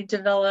maybe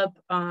develop,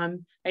 I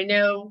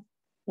know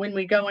when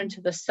we go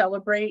into the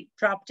Celebrate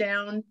drop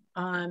down,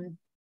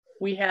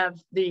 we have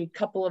the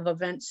couple of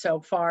events so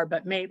far,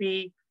 but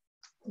maybe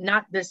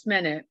not this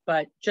minute,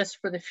 but just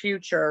for the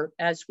future,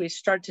 as we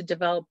start to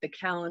develop the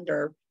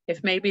calendar,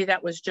 if maybe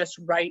that was just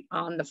right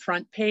on the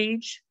front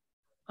page.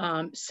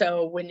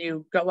 So when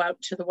you go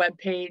out to the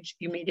webpage,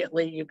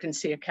 immediately you can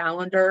see a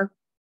calendar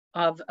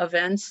of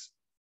events,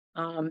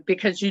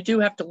 because you do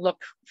have to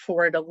look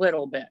for it a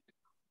little bit.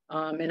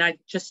 And I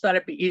just thought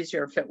it'd be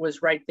easier if it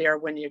was right there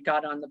when you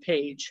got on the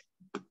page.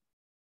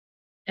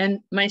 And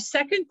my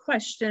second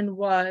question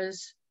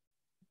was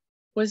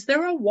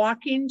there a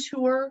walking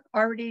tour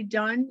already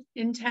done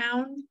in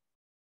town,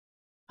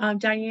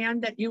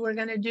 Diane, that you were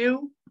gonna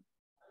do?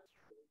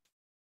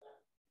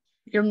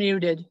 You're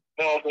muted.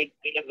 No, Holly,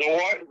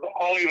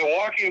 the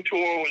walking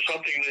tour was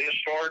something the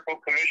Historical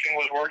Commission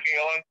was working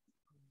on.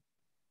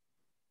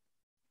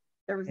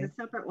 There was a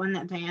separate one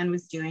that Diane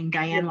was doing.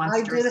 Diane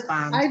wants to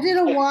respond. I did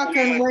a walk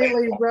on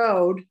Whaley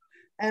Road,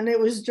 and it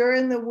was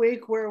during the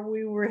week where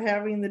we were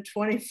having the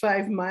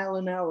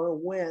 25-mile-an-hour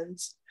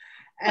winds.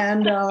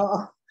 And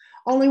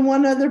only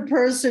one other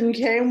person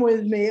came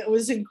with me. It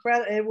was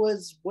incredible. It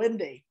was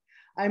windy.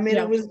 I mean,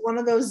 It was one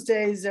of those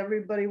days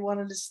everybody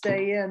wanted to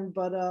stay in,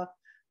 but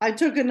I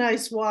took a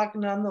nice walk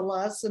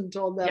nonetheless and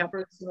told that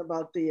person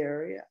about the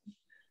area.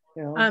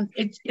 You know?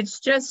 It's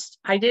just,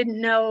 I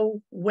didn't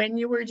know when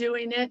you were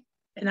doing it,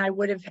 and I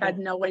would have had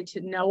no way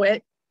to know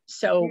it.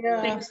 So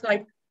things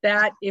like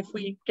that, if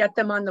we get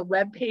them on the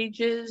web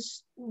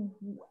pages.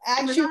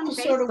 Actually, it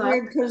was sort of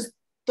weird because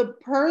the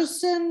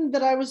person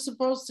that I was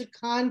supposed to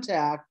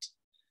contact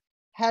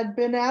had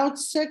been out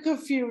sick a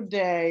few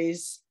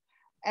days.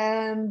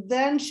 And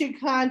then she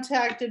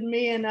contacted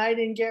me and I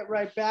didn't get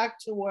right back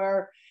to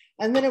her.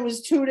 And then it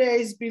was 2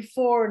 days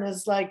before, and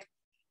it's like,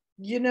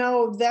 you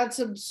know, that's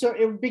absurd.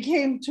 It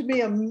became to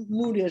me a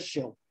mood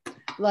issue.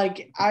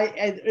 Like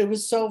it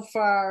was so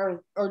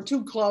far or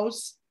too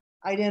close.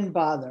 I didn't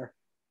bother.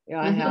 You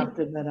know, I have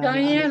to admit.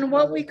 Diane,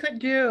 what we could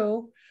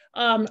do,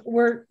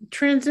 we're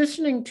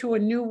transitioning to a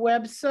new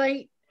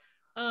website.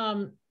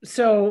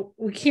 So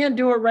we can't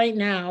do it right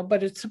now,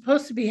 but it's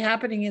supposed to be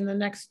happening in the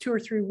next 2 or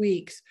 3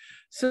 weeks.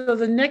 So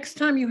the next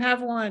time you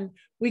have one,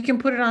 we can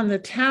put it on the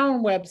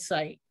town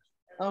website.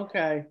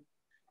 Okay.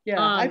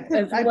 Yeah, I put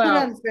it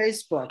on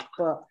Facebook,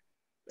 but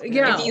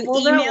yeah. If you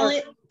email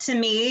it to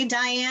me,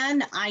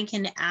 Diane, I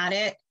can add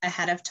it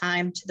ahead of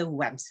time to the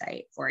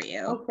website for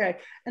you. Okay.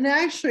 And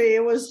actually,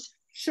 it was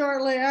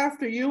shortly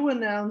after you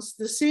announced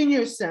the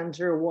senior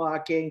center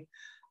walking.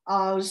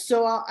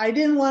 So I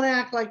didn't want to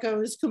act like I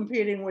was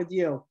competing with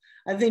you.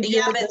 I think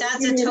but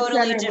that's a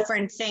totally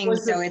different thing.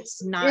 So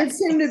it's not. It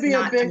seemed to be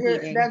a bigger.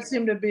 Competing. That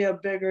seemed to be a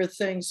bigger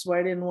thing. So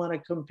I didn't want to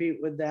compete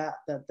with that.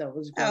 That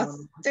was going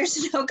on.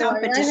 There's no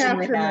competition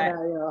with that.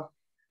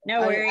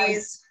 No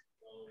worries.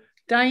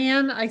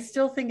 Diane, I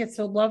still think it's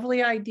a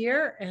lovely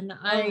idea, and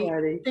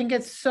I think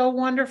it's so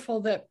wonderful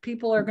that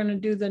people are going to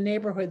do the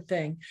neighborhood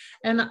thing.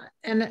 And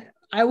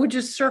I would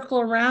just circle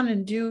around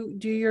and do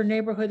your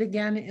neighborhood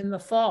again in the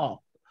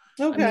fall.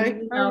 Okay, I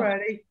mean,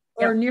 alrighty.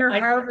 Or near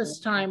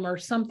harvest time or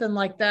something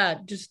like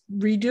that. Just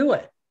redo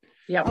it.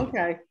 Yeah.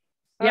 Okay.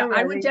 Yeah,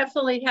 I would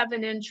definitely have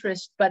an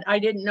interest, but I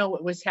didn't know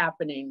it was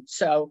happening.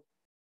 So.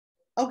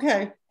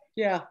 Okay.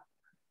 Yeah.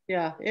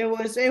 Yeah. It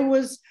was. I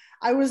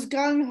was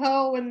gung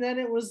ho, and then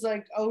it was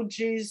like, oh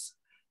geez,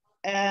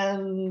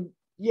 and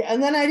yeah,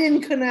 and then I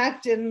didn't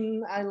connect,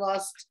 and I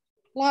lost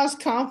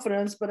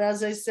confidence. But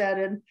as I said,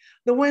 and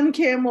the wind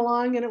came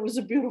along, and it was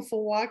a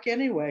beautiful walk,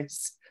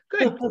 anyways.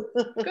 Good.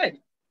 Good.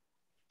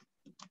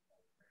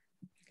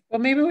 Well,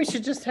 maybe we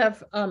should just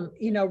have,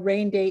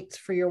 rain dates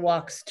for your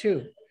walks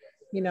too,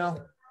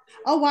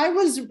 Oh,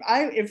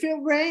 if it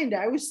rained,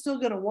 I was still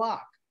going to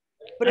walk,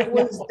 but it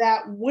was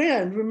that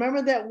wind.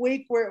 Remember that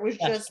week where it was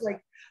just like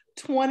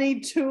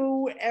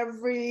 22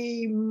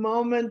 every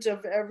moment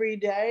of every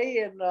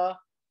day? And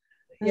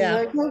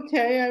like,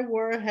 okay, I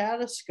wore a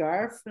hat, a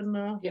scarf, and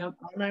I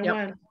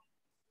went.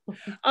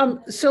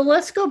 So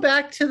let's go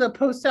back to the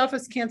post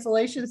office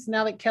cancellations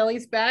now that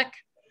Kelly's back.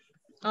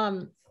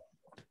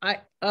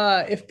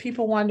 If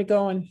people want to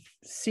go and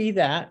see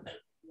that.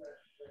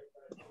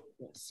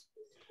 Yes,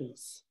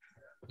 please.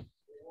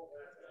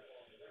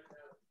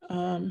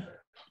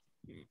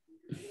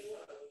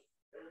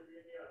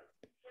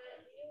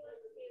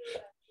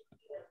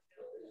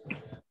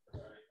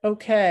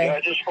 Okay. Yeah,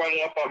 I just brought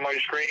it up on my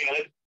screen.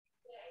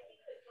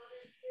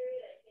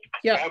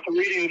 After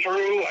reading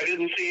through, I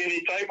didn't see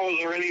any typos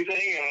or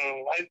anything,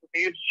 and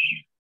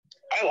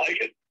I like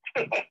it.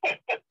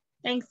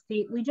 Thanks,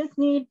 Pete. We just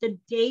need the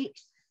date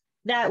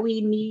that we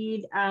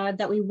need,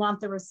 that we want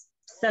the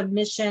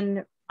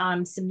submission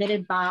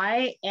submitted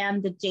by,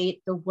 and the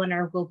date the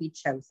winner will be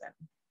chosen.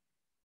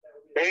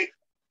 Great.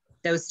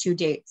 Those 2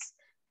 dates.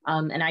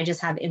 And I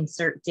just have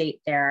insert date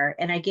there.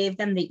 And I gave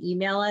them the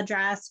email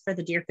address for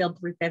the Deerfield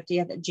 350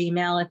 at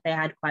Gmail if they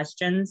had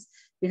questions,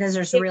 because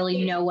there's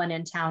really no one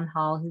in town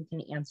hall who can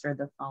answer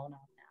the phone on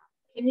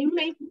that. Can you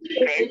make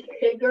it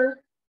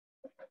bigger?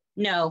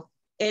 No.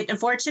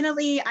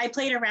 Unfortunately, I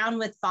played around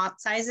with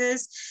font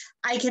sizes.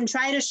 I can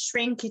try to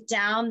shrink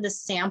down the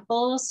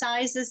sample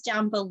sizes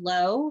down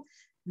below.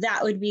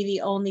 That would be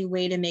the only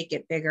way to make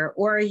it bigger.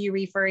 Or are you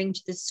referring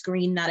to the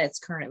screen that it's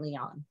currently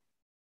on?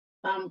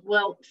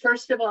 Well,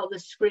 first of all, the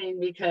screen,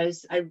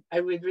 because I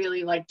would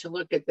really like to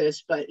look at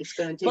this, but it's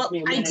going to take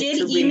me a minute. I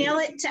did email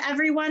it to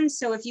everyone.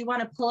 So if you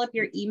want to pull up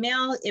your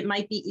email, it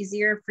might be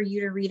easier for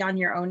you to read on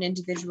your own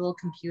individual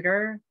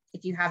computer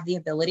if you have the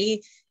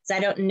ability. So I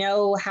don't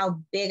know how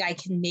big I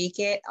can make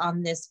it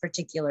on this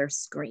particular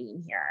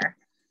screen here.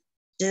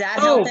 Does that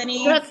help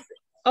any?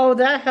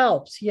 That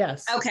helps,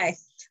 yes. Okay.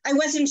 I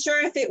wasn't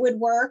sure if it would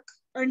work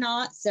or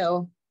not,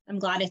 so I'm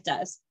glad it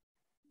does.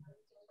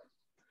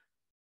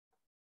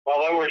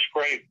 Well, that works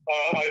great.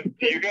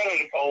 You got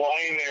a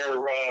line there,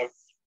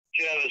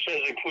 Jen, that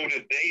says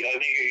included date. I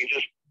think you can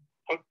just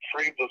put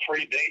the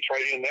three dates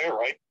right in there,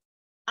 right?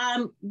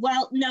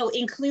 Well, no,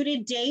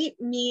 included date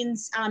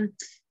means,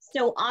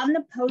 so on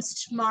the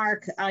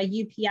postmark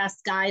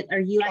UPS guide or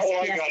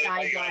USPS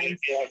guidelines,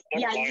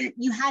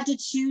 you had to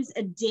choose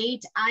a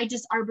date. I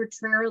just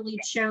arbitrarily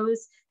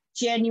chose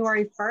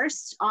January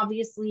 1st.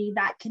 Obviously,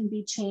 that can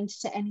be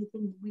changed to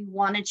anything we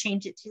want to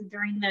change it to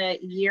during the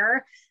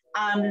year,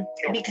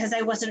 because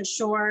I wasn't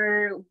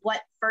sure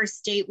what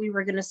first date we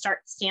were going to start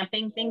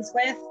stamping things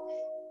with.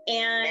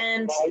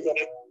 And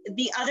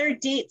the other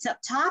dates up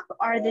top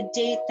are the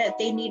date that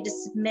they need to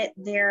submit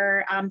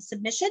their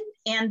submission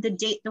and the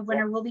date the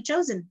winner will be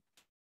chosen.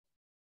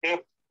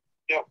 Yep.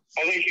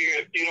 I think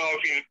if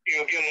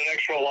you get an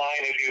extra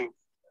line if you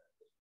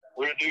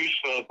reduce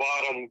the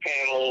bottom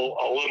panel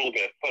a little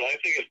bit. But I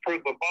think the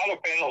bottom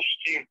panels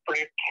seem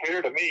pretty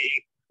clear to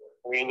me.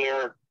 I mean,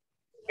 they're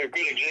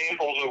good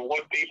examples of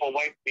what people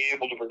might be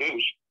able to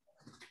produce.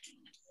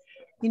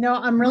 You know,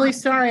 I'm really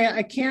sorry.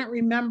 I can't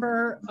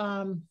remember.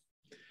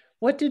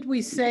 What did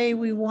we say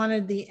we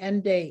wanted the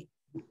end date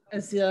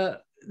as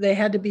they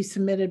had to be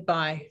submitted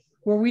by?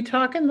 Were we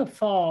talking the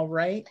fall,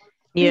 right?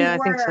 Yeah,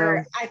 I think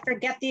so. I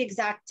forget the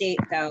exact date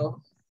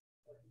though.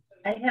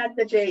 I had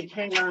the date,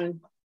 hang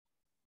on.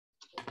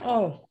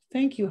 Oh,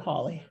 thank you,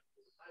 Holly.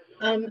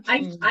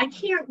 I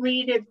can't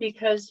read it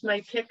because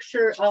my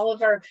picture, all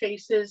of our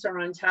faces are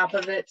on top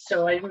of it.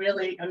 So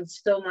I'm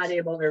still not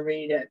able to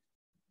read it.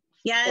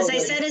 Yeah, as I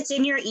said, it's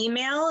in your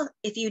email.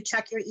 If you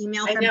check your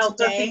email from today.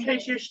 But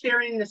because you're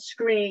sharing the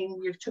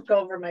screen, you took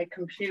over my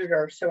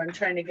computer. So I'm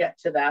trying to get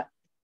to that.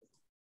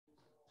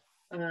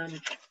 Let me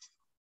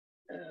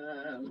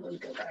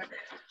go back.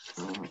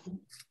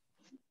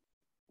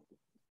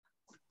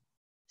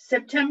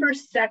 September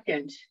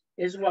 2nd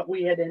is what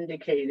we had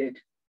indicated.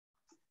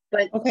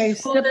 But okay,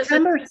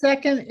 September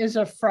 2nd is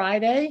a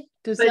Friday.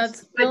 Does that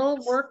still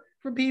work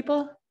for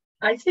people?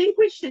 I think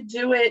we should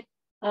do it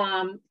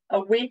a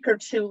week or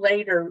two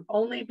later,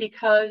 only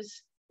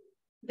because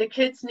the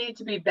kids need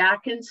to be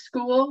back in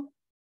school.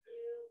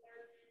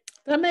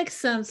 That makes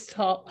sense,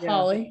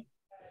 Holly.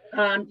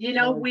 You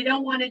know, we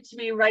don't want it to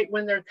be right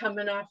when they're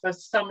coming off a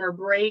summer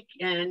break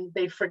and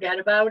they forget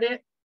about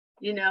it,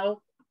 you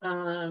know.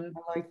 I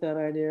like that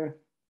idea.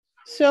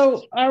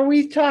 So are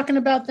we talking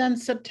about then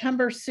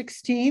September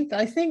 16th?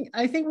 I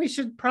think we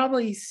should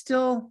probably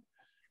still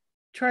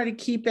try to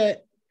keep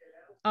it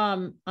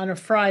on a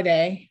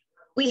Friday.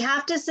 We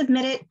have to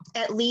submit it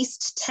at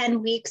least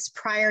 10 weeks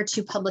prior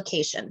to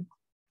publication.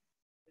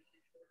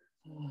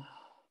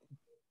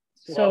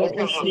 So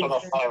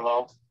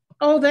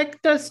oh,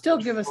 that does still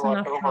give us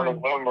enough time.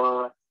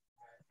 November,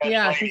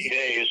 yeah. 90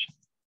 days.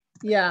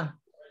 Yeah.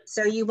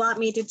 So you want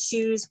me to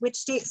choose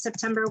which date?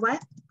 September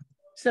what?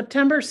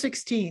 September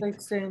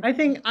 16th. I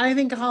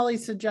think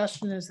Holly's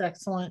suggestion is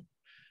excellent.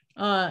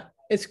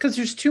 It's because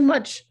there's too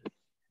much,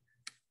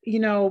 you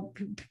know,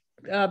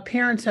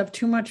 parents have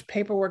too much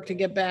paperwork to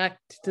get back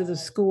to the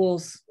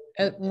schools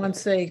when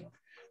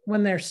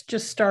they're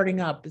just starting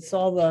up. It's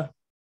all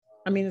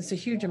it's a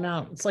huge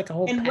amount. It's like a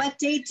whole. And what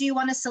date do you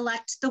want to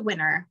select the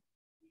winner?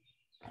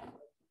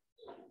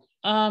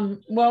 Well,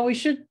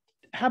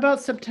 how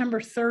about September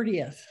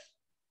 30th?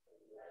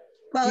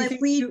 Well, if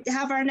we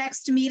have our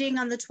next meeting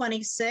on the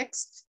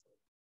 26th,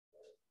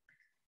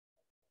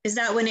 is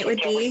that when it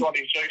would be?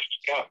 26th,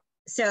 yeah.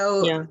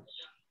 So yeah.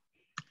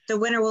 The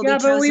winner will be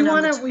chosen. Yeah, but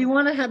we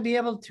want to be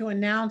able to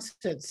announce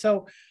it.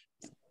 So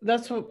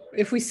that's what,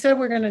 if we said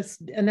we're going to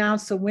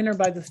announce the winner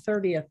by the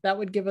 30th, that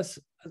would give us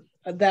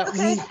that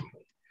week.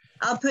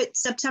 I'll put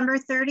September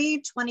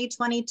 30,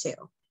 2022.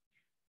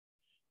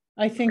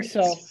 I think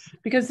so,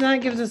 because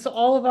that gives us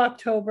all of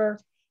October,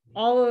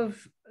 all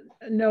of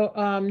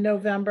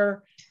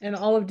November, and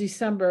all of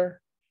December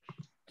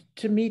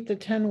to meet the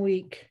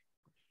 10-week,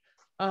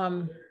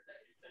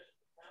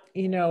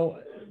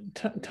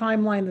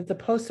 timeline that the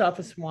post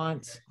office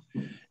wants.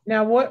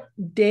 Now, what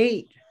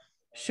date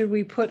should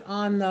we put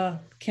on the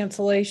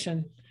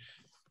cancellation?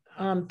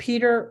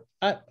 Peter,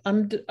 I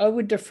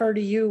would defer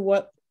to you.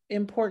 What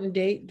important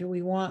date do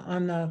we want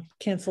on the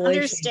cancellation?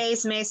 Founders Day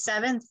is May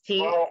 7th,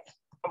 Pete. Well,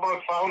 how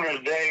about Founders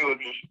Day, which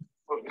is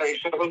May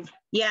 7th?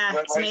 Yeah,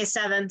 it's May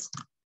 7th.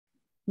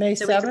 May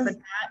 7th?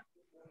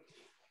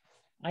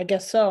 I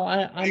guess so.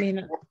 I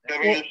mean,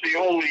 it's the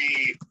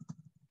only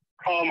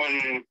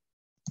common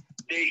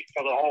date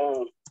for the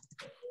whole.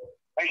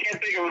 I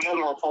can't think of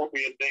another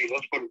appropriate date.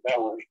 Let's put it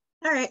that way.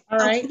 All right.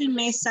 I'll put in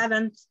May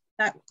 7th.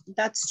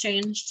 That's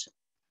changed.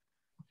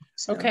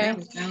 So okay.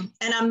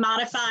 And I'm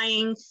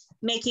modifying,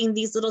 making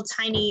these little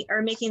tiny,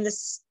 or making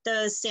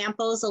the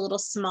samples a little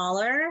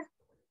smaller,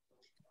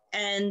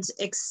 and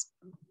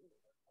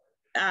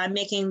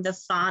making the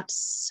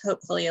fonts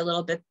hopefully a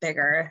little bit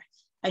bigger.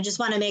 I just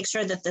want to make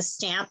sure that the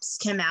stamps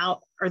come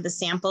out, or the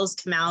samples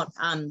come out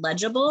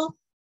legible.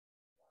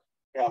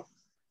 Yeah.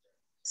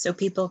 So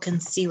people can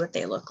see what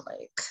they look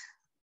like.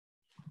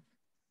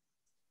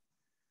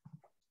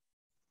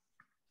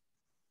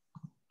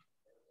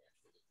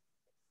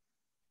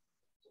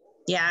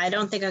 Yeah, I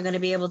don't think I'm going to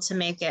be able to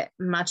make it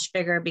much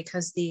bigger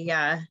because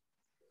the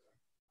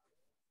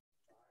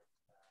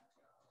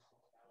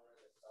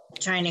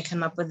trying to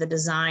come up with a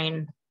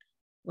design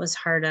was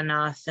hard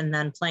enough, and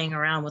then playing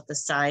around with the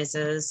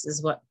sizes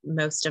is what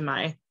most of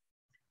my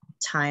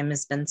time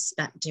has been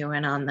spent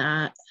doing on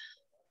that.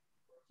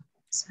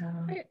 So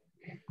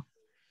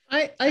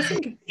I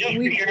think just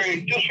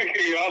for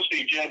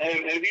curiosity, Jen, have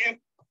you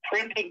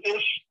printed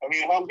this? I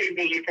mean, how big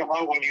does it come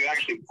out when you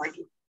actually print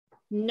it?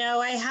 No,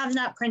 I have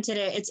not printed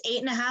it. It's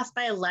 8.5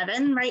 by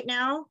 11 right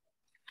now,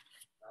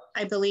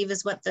 I believe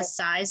is what the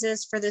size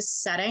is for this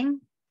setting.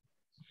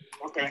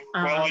 Okay.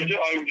 Well,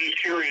 I'm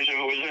just curious if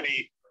it was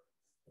any.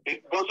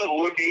 It doesn't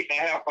look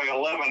 8.5 by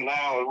 11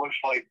 now. It looks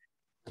like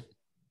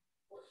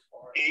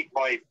 8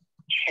 by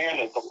 10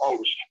 at the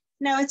most.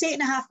 No, it's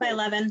 8.5 by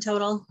 11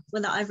 total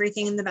without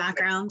everything in the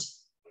background.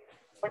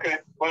 Okay,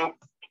 well,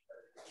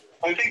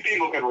 I think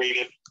people can read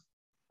it.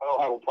 I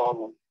don't have a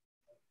problem.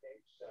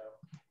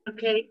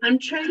 Okay, I'm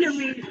trying to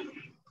read.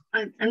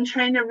 I'm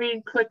trying to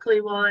read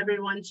quickly while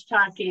everyone's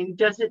talking.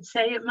 Does it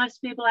say it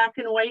must be black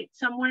and white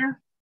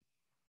somewhere?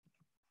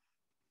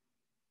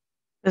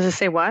 Does it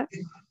say what?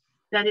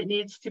 That it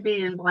needs to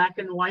be in black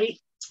and white?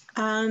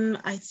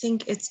 I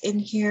think it's in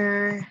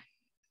here.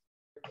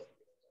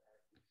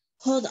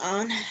 Hold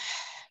on.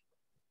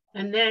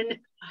 And then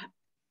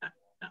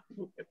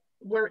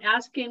we're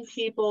asking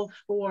people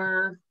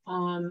for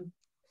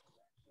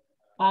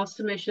all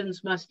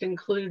submissions must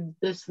include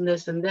this and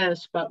this and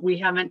this, but we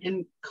haven't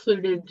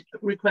included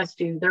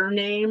requesting their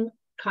name,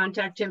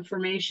 contact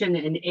information,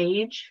 and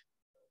age.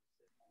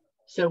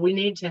 So we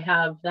need to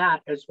have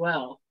that as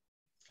well.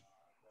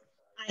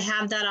 I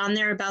have that on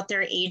there about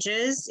their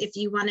ages. If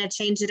you want to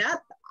change it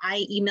up,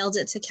 I emailed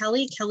it to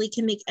Kelly. Kelly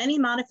can make any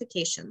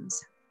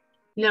modifications.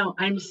 No,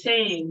 I'm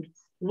saying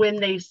when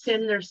they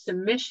send their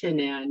submission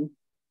in,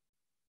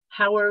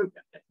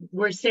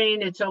 we're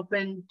saying it's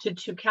open to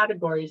 2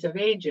 categories of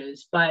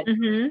ages, but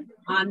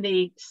on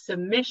the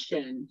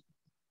submission,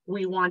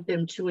 we want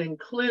them to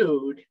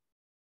include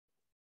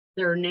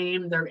their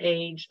name, their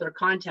age, their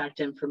contact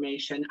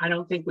information. I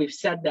don't think we've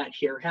said that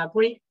here, have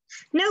we?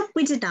 No,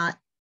 we did not.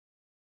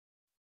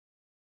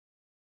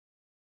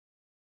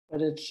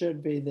 But it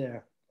should be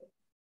there.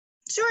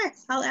 Sure,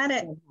 I'll add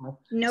it.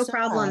 No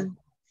problem.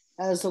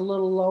 As a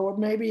little lower,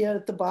 maybe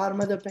at the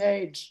bottom of the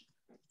page,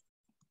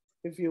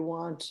 if you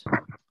want.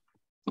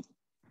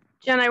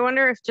 Jen, I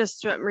wonder if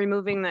just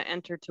removing the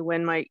enter to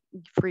win might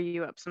free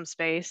you up some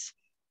space.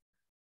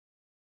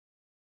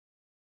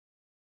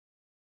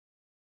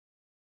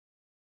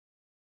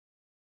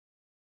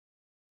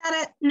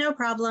 Got it, no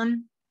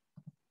problem.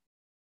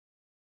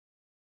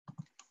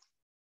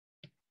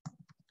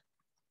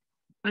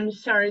 I'm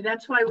sorry,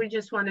 that's why we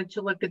just wanted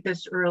to look at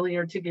this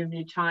earlier to give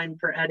you time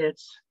for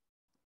edits.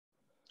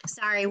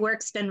 Sorry,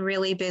 work's been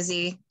really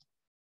busy.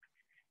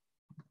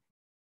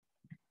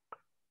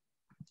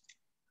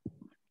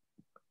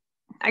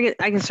 I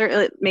can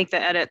certainly make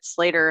the edits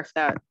later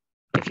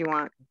if you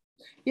want.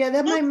 Yeah,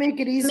 that might make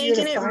it easier.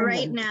 Making it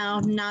right now,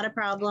 not a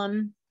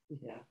problem.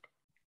 Yeah.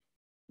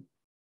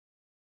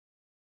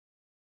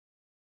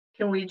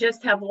 Can we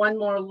just have one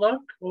more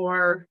look,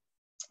 or?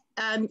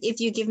 If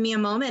you give me a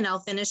moment,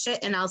 I'll finish it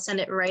and I'll send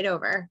it right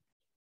over.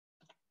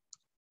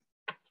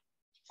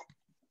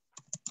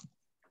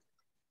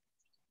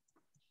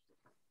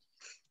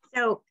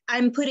 So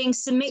I'm putting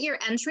submit your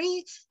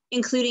entry,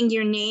 including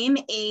your name,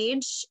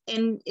 age,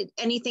 and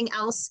anything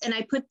else. And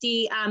I put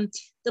the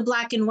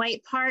black and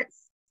white part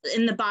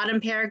in the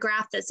bottom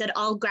paragraph that said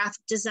all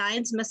graphic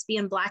designs must be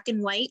in black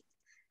and white.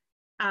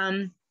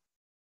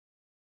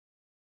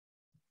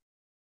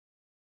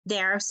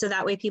 There, so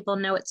that way people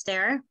know it's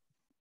there.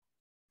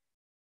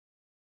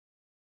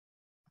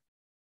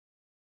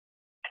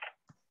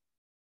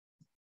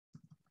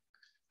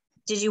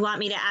 Did you want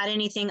me to add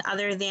anything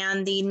other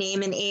than the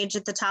name and age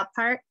at the top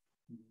part?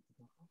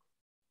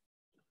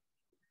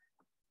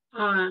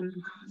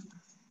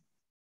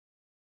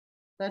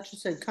 That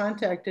just said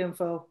contact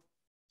info.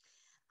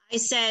 I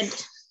said,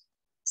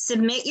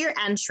 submit your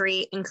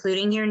entry,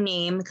 including your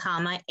name,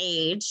 comma,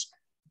 age,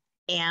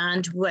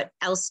 and what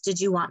else did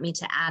you want me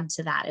to add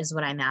to that is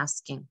what I'm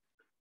asking.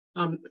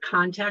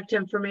 Contact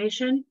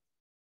information.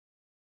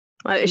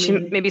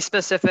 Maybe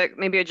specific,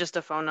 maybe just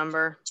a phone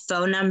number.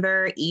 Phone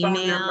number,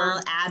 email,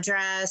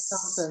 address.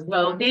 Something.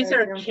 Well, these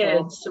are Contact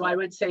kids, so I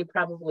would say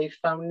probably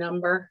phone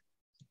number.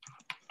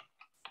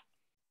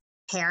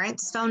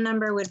 Parents' phone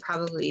number would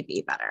probably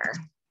be better.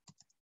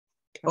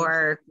 Contact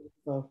Or,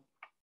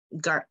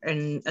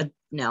 info.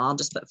 No, I'll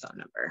just put phone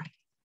number.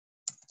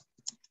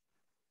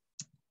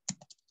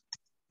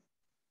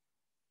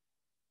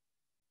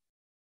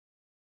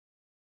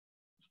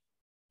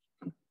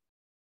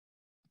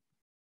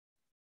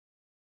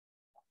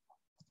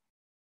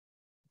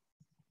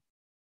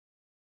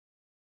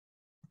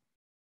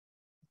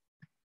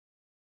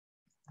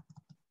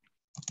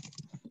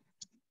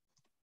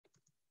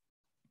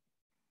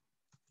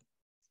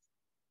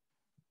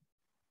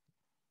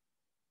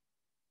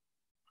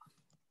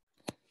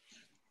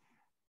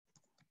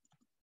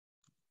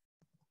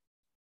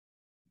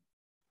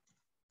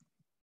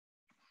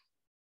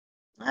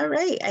 All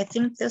right, I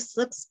think this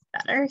looks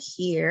better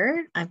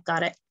here. I've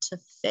got it to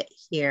fit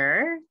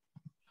here.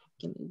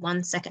 Give me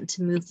 1 second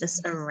to move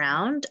this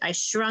around. I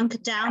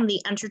shrunk down the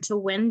enter to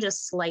win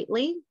just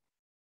slightly.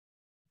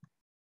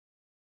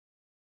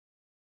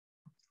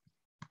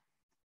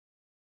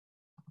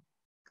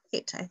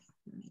 Great, let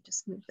me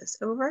just move this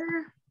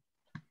over.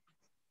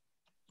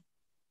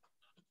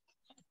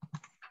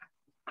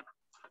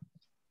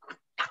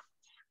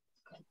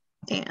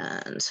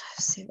 And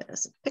save it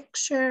as a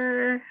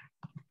picture.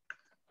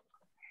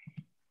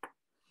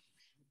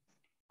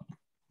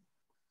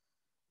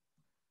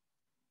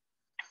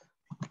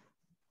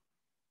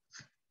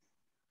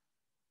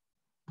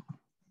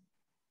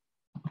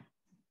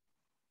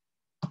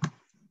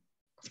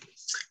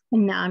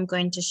 And now I'm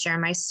going to share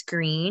my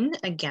screen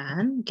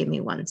again. Give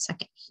me 1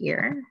 second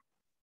here.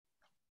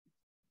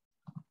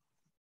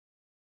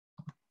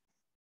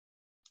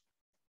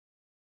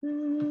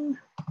 Oh,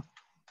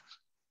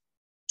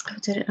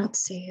 did it not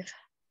save?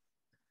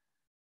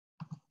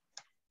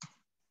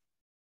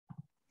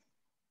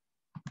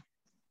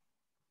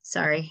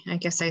 Sorry, I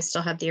guess I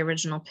still had the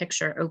original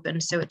picture open,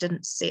 so it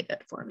didn't save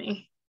it for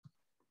me.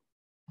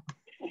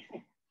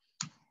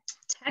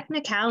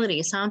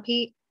 Technicalities, huh,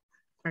 Pete?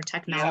 Or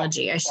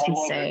technology, yeah, I should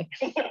say.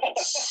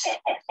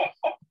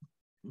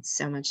 It's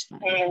so much fun.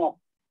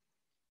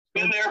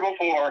 Been there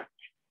before.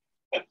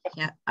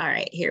 Yeah, all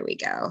right, here we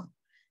go.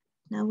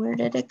 Now, where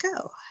did it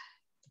go?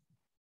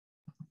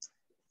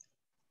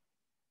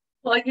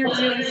 While you're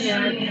doing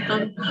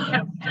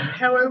that,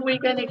 how are we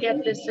going to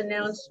get this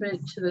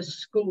announcement to the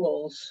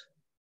schools?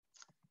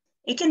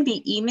 It can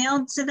be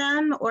emailed to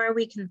them, or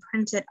we can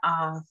print it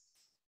off.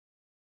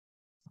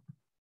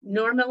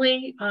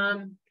 Normally,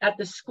 at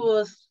the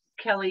schools,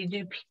 Kelly,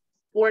 do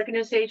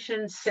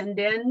organizations send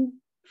in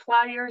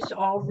flyers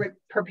all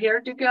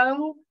prepared to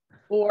go,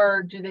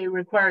 or do they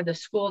require the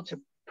school to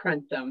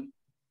print them?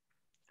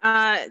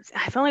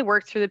 I've only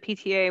worked through the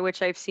PTA,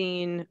 which I've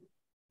seen,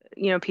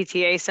 you know,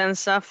 PTA sends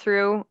stuff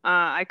through.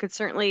 I could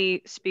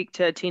certainly speak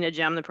to Tina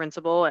Gem, the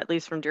principal, at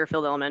least from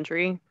Deerfield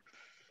Elementary.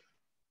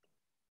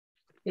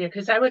 Yeah,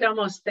 because I would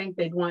almost think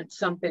they'd want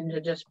something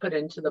to just put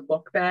into the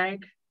book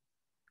bag.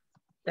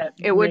 That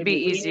it would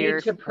be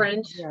easier to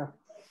print.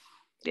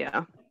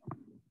 Yeah.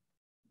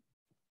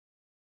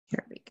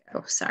 Here we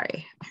go.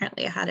 Sorry.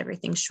 Apparently I had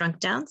everything shrunk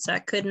down, so I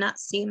could not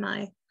see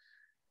my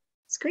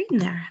screen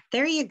there.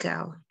 There you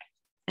go.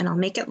 And I'll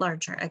make it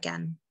larger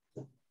again.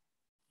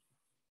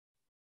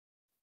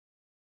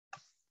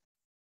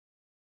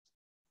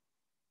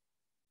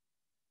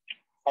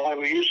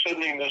 Were you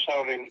sending this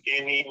out in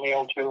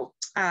email too?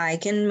 I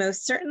can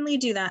most certainly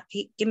do that.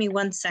 Give me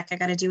 1 sec. I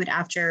got to do it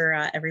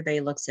after everybody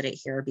looks at it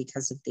here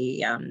because of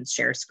the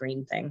share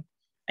screen thing.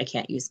 I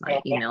can't use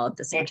my email at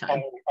the same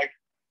time.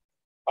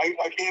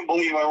 I can't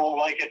believe I won't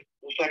like it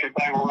the second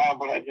time around,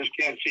 but I just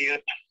can't see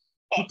it.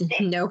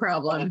 No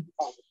problem.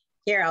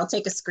 Here, I'll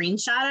take a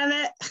screenshot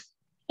of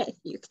it.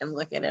 You can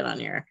look at it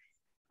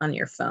on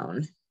your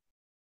phone.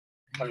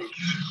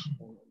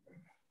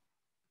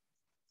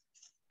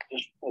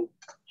 Just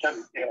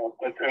send, you know,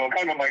 it'll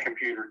come to my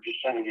computer. Just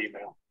send an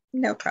email.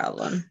 No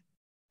problem.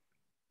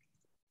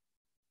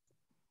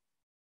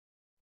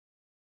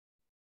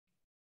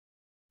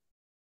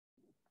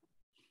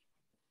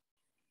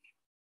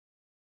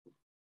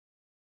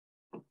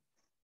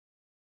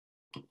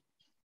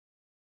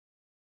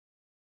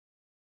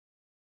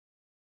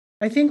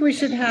 I think we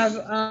should have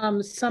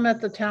some at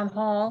the town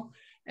hall,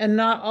 and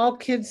not all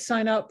kids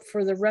sign up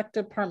for the rec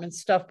department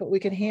stuff, but we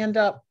can hand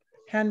out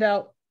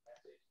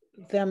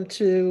them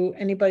to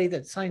anybody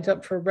that signs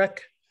up for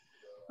rec,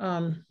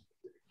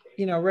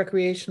 you know,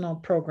 recreational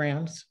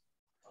programs.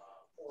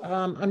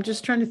 I'm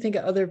just trying to think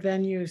of other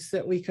venues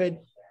that we could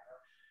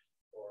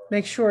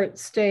make sure it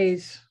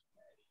stays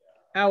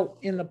out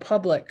in the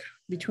public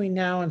between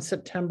now and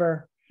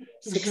September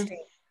 16th.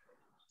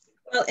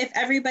 Well, if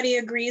everybody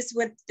agrees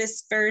with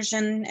this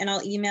version, and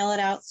I'll email it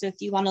out. So if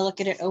you want to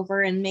look at it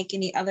over and make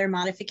any other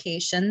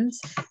modifications,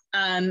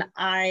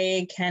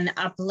 I can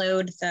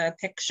upload the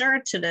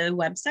picture to the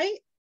website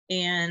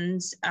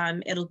and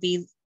it'll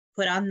be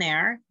put on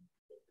there.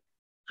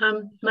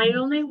 My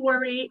only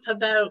worry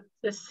about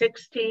the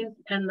 16th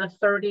and the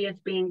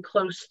 30th being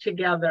close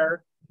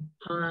together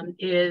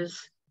is,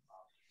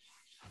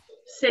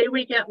 say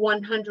we get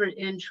 100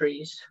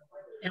 entries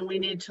and we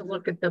need to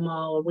look at them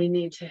all. We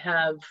need to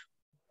have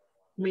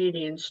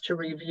meetings to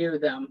review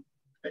them.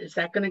 Is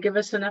that going to give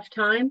us enough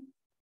time?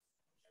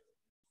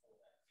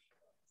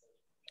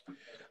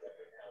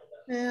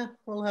 Yeah,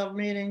 we'll have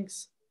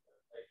meetings.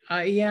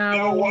 Yeah. You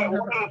know, one of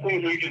the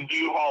things we can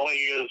do, Holly,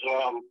 is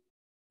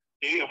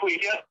if we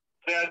get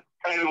that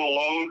kind of a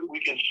load, we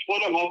can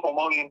split them up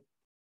among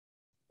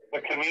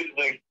the committee,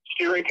 the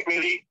steering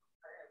committee,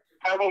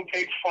 have them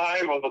take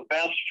 5 of the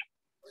best,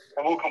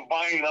 and we'll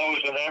combine those,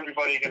 and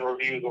everybody can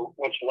review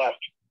what's left.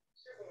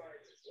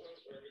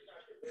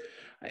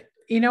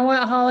 You know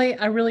what, Holly?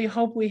 I really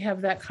hope we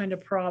have that kind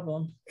of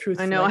problem.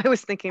 Truthfully, I know. I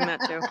was thinking that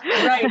too.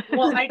 Right.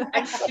 Well, I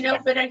you know,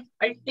 but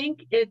I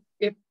think if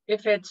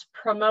it's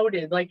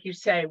promoted, like you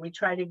say, we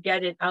try to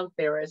get it out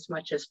there as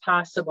much as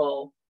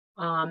possible.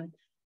 I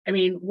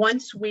mean,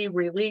 once we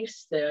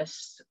release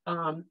this,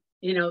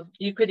 you know,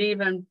 you could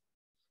even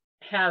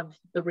have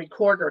the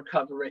recorder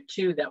cover it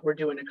too, that we're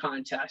doing a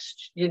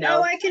contest, you know.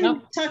 Oh, I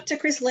can talk to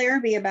Chris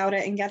Larrabee about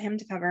it and get him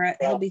to cover it.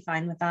 He'll be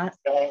fine with that.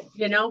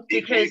 You know,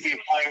 because he'd be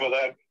fine with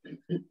that.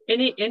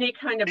 Any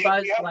kind of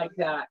buzz like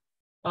that.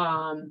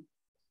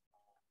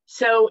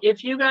 So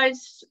if you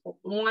guys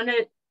want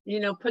to,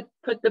 you know, put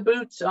the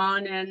boots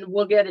on and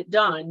we'll get it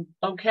done,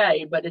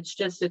 okay, but it's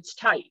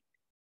tight.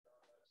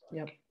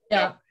 Yep.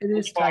 Yeah, it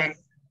is tight.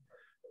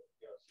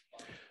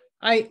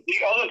 The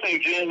other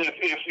thing, Jen, if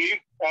you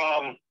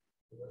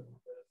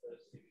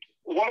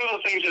one of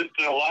the things that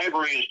the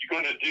library is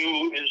going to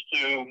do is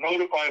to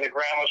notify the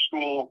grammar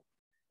school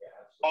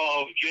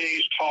of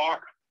Jay's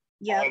talk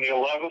on the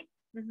 11th.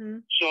 Mm-hmm.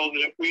 So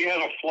that if we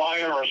had a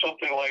flyer or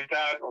something like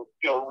that, or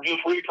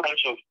just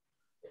reprints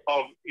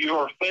of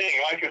your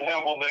thing, I could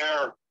have them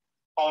there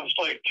on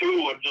site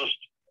too, and just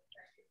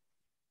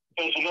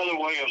as another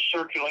way of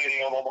circulating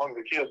them among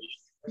the kids.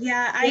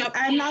 Yeah,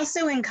 I'm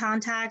also in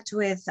contact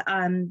with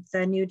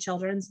the new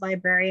children's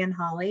librarian,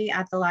 Holly,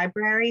 at the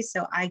library.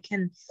 So I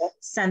can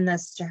send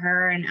this to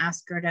her and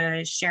ask her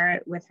to share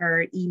it with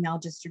her email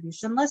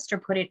distribution list or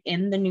put it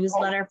in the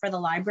newsletter for the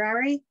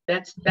library.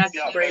 That's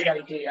a great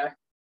idea.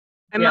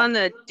 I'm on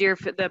the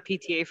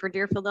PTA for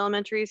Deerfield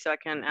Elementary, so I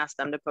can ask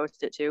them to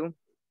post it too.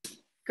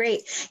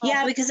 Great.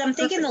 Yeah, because I'm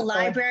thinking the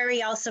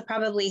library also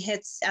probably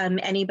hits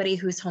anybody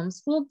who's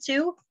homeschooled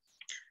too.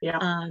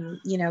 Yeah.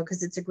 You know,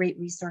 because it's a great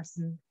resource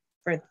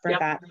for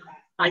that.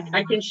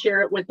 I can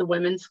share it with the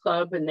women's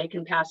club and they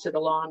can pass it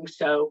along.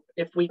 So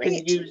if we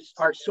can use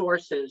our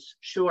sources,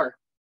 sure.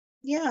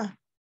 Yeah.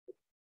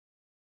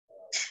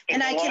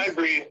 And at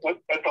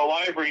the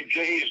library,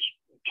 Jay's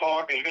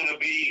talk is going to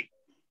be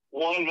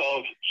one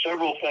of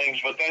several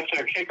things, but that's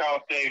their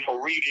kickoff day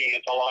for reading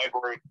at the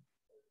library.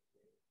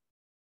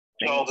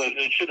 So that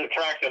it should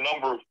attract a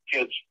number of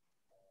kids.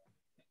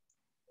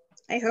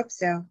 I hope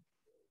so.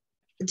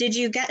 Did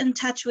you get in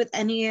touch with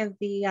any of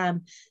the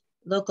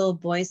local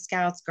Boy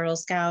Scouts, Girl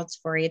Scouts,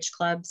 4-H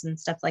clubs and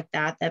stuff like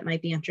that that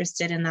might be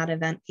interested in that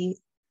event, Pete?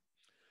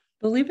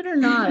 Believe it or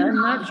not, I'm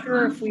not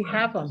sure if we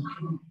have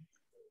them.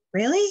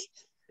 Really?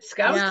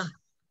 Scouts? Yeah.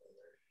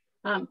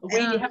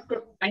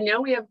 I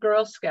know we have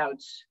Girl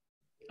Scouts.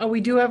 Oh,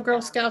 we do have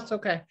Girl Scouts?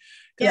 Okay.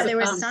 Yeah, there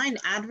was sign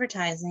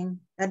advertising.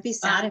 That'd be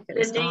sad if it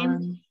was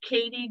gone.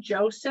 Katie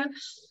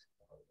Josephs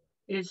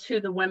is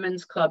who the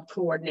women's club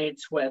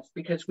coordinates with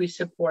because we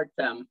support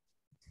them.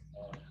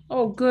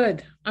 Oh,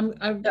 good.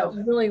 I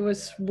really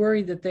was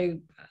worried that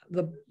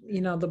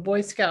the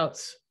Boy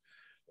Scouts.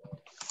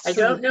 I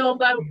don't know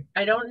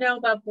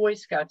about Boy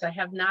Scouts. I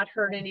have not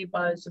heard any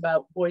buzz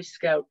about Boy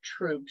Scout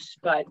troops,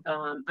 but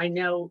I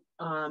know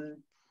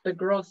the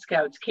Girl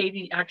Scouts.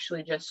 Katie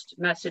actually just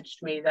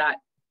messaged me that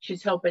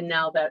she's hoping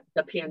now that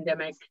the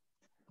pandemic,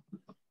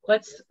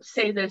 let's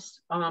say this,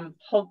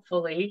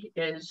 hopefully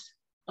is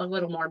a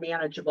little more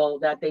manageable,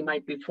 that they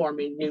might be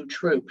forming new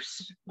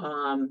troops.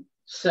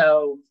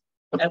 So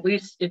at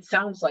least it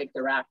sounds like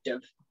they're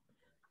active.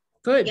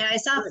 Good. Yeah, I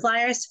saw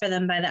flyers for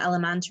them by the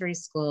elementary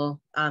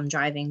school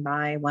driving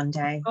by one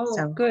day. Oh,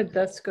 so good.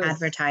 That's good.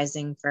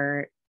 Advertising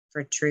for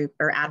troop,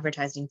 or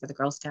advertising for the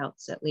Girl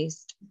Scouts at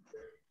least.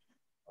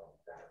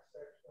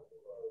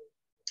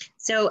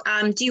 So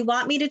do you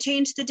want me to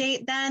change the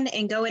date then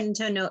and go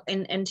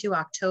into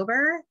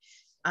October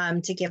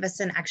to give us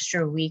an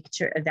extra week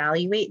to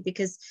evaluate?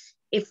 Because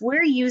if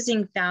we're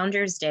using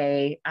Founders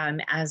Day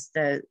as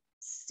the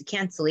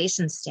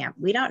cancellation stamp,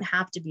 we don't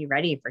have to be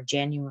ready for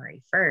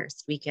January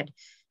 1st. We could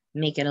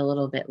make it a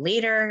little bit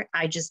later.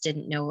 I just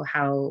didn't know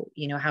how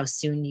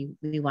soon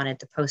we wanted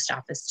the post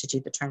office to do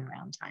the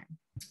turnaround time.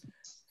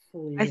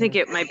 I think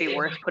it might be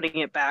worth putting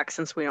it back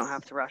since we don't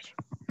have to rush.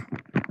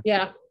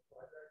 Yeah,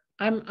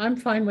 I'm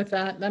fine with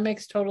that. That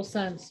makes total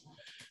sense.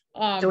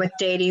 So what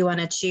day do you want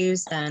to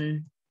choose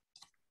then?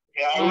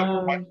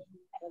 Yeah,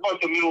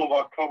 about the middle of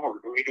October.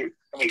 Can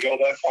we go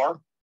that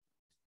far?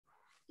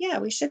 Yeah,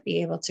 we should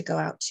be able to go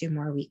out 2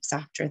 more weeks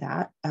after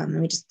that. Let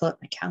me just pull up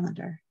my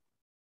calendar.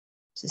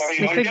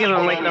 We could give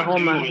them like the whole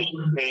month.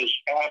 Is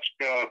ask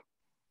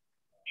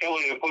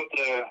Kelly to put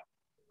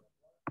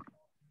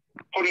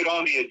it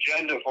on the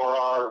agenda for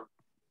our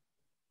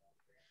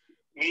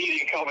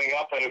meeting coming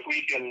up, and if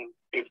we can,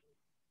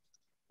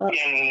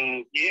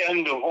 in the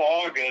end of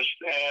August,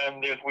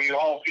 and if we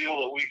all feel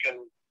that we can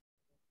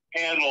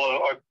handle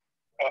a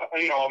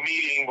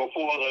meeting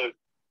before the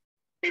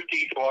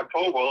 15th of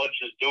October, let's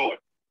just do it.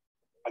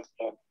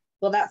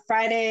 Well, that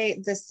Friday,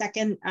 the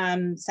second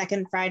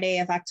Friday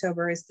of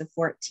October is the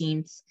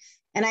 14th.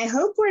 And I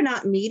hope we're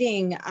not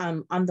meeting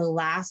on the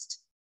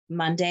last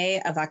Monday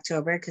of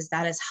October, because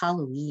that is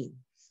Halloween.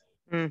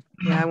 Yeah,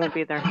 I won't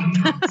be there.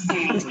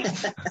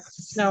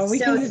 No, we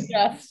can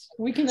adjust.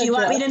 Do you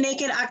want me to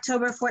make it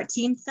October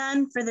 14th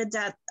then for the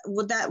debt?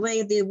 Would that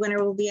way the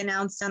winner will be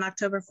announced on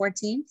October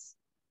 14th?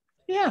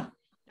 Yeah.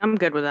 I'm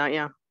good with that,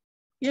 yeah.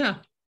 Yeah.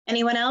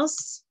 Anyone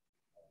else?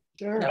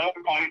 Sure.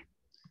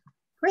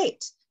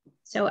 Great.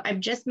 So I've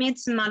just made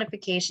some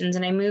modifications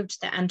and I moved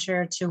the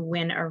enter to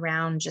win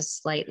around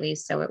just slightly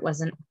so it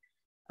wasn't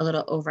a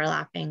little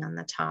overlapping on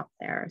the top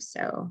there.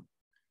 So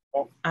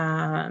well,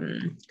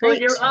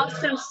 you're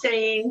also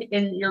saying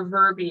in your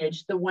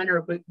verbiage the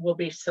winner will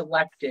be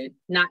selected,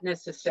 not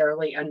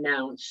necessarily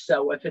announced.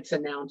 So if it's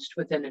announced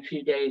within a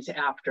few days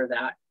after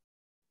that.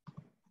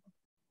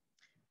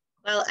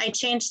 Well, I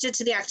changed it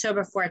to the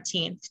October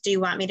 14th. Do you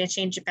want me to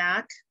change it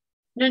back?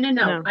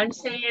 No. I'm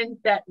saying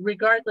that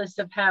regardless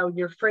of how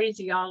your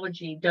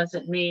phraseology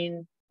doesn't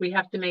mean we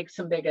have to make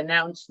some big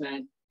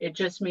announcement. It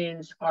just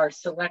means our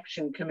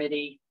selection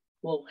committee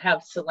will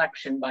have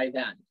selection by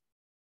then.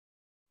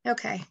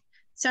 Okay.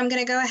 So I'm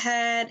going to go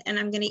ahead and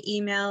I'm going to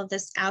email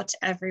this out to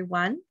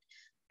everyone.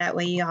 That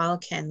way you all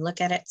can look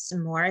at it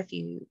some more if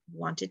you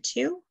wanted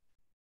to.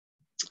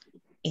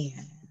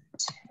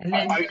 And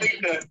then I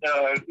think that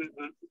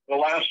the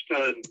last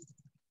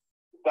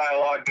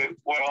dialogue that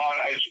went on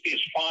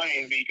is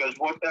fine, because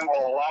what that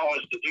will allow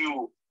us to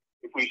do,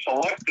 if we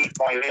select it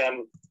by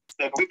then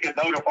we can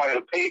notify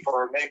the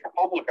paper and make a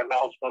public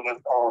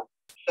announcement or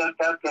set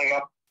that thing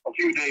up a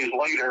few days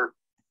later,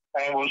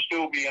 and we'll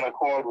still be in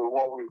accord with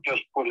what we've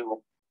just put in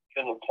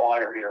the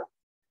flyer here.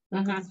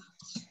 Mm-hmm.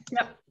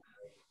 Yep.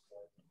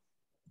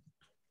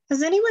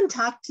 Has anyone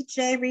talked to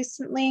Jay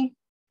recently?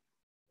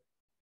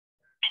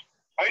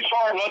 I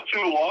saw him not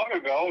too long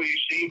ago. He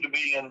seemed to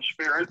be in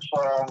spirits.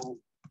 I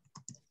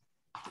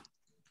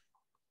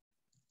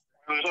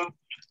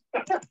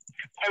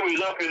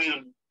was up in his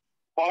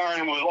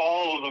barn with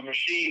all of the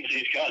machines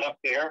he's got up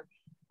there.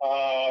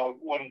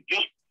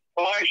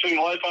 Actually,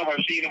 the last time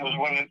I've seen him was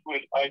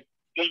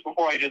just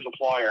before I did the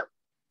flyer.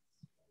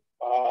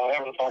 I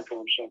haven't talked to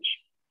him since.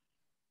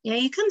 Yeah,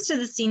 he comes to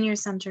the senior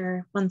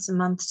center once a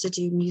month to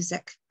do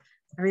music.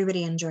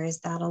 Everybody enjoys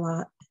that a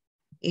lot.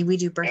 We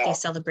do birthday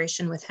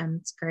celebration with him.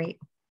 It's great.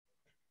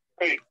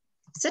 Great.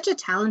 Such a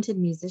talented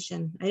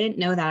musician. I didn't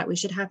know that. We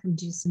should have him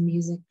do some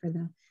music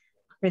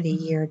for the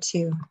year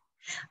too.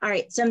 All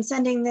right, so I'm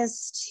sending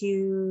this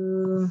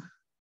to,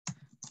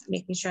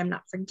 making sure I'm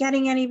not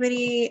forgetting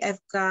anybody.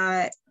 I've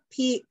got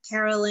Pete,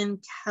 Carolyn,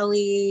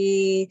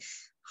 Kelly,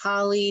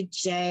 Holly,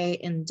 Jay,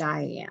 and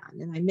Diane.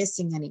 Am I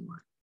missing anyone?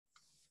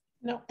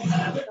 No,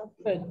 that's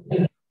good.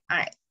 All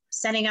right,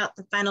 sending out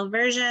the final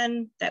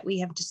version that we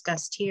have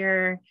discussed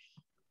here.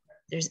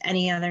 If there's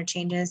any other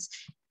changes,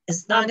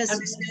 as long as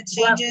there's no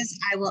changes,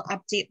 I will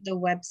update the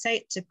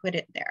website to put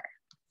it there.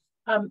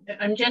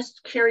 I'm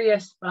just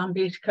curious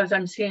because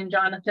I'm seeing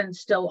Jonathan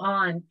still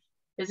on.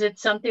 Is it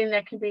something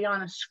that can be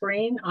on a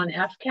screen on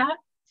FCAT?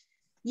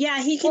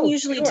 Yeah, he can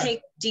usually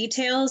take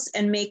details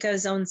and make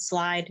his own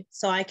slide,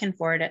 so I can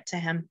forward it to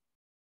him.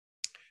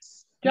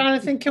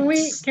 Jonathan, can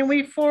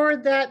we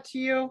forward that to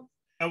you?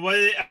 I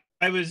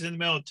was in the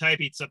middle of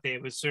typing something.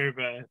 It was sort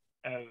of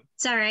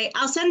it's all right.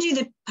 I'll send you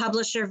the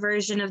publisher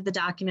version of the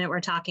document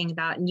we're talking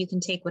about, and you can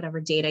take whatever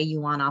data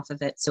you want off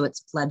of it, so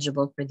it's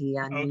legible for the.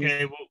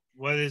 Okay, well,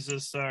 what is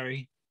this?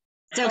 Sorry.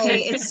 It's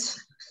okay. It's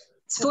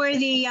for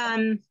the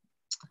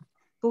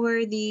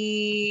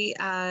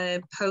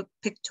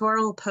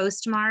pictorial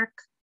postmark.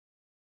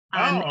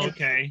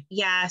 Okay.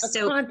 Yeah.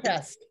 So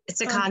contest.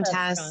 It's a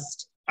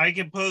contest. I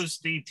can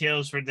post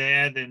details for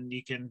that, and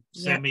you can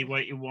send me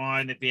what you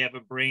want. If you have a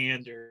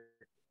brand or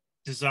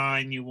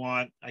design you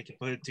want, I can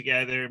put it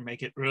together and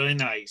make it really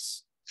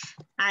nice.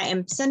 I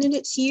am sending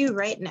it to you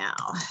right now.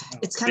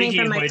 It's coming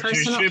from my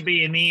personal. There should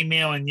be an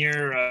email in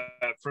your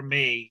from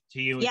me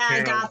to you. Yeah,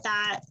 I got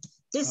that.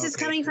 This is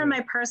coming from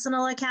my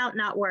personal account,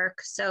 not work.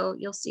 So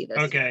you'll see this.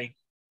 Okay.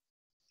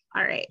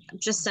 All right, I'm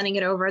just sending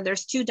it over.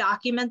 There's two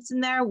documents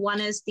in there.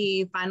 One is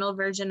the final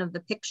version of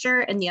the picture,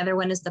 and the other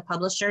one is the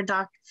publisher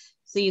doc.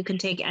 So you can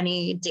take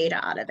any data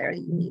out of there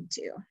that you need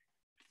to.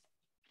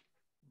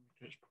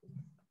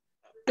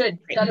 Good,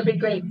 that'll be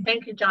great.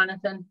 Thank you,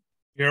 Jonathan.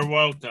 You're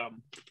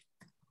welcome.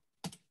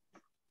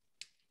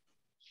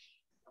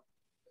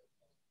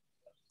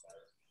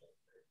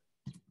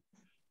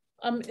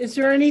 Is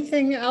there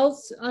anything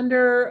else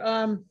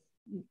under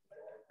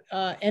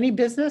any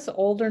business,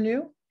 old or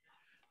new?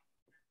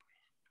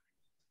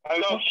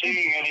 I'm not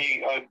seeing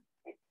any.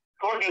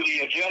 According to the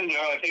agenda,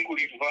 I think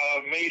we've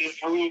made it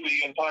through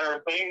the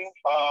entire thing.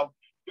 Why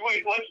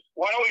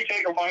don't we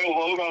take a final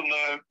vote on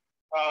the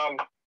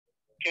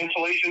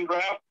cancellation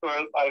draft?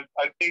 I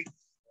think.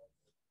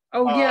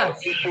 Oh, yeah.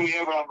 Just so we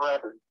have it on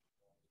record.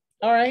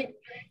 All right.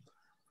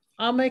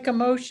 I'll make a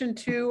motion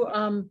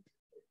to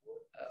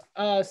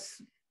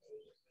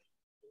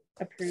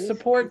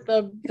support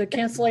the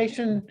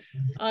cancellation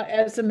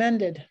as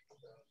amended.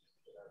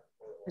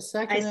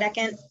 I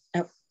second.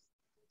 Oh.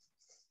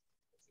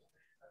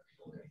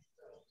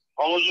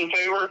 All those in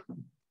favor?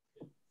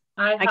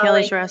 Hi,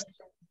 Kelly Shrest.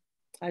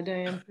 Hi,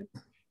 Diane.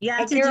 Yeah,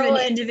 I have to do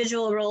an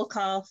individual roll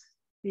call.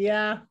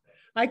 Yeah.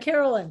 Hi,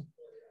 Carolyn.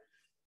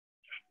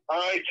 All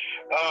right.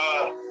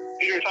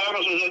 Peter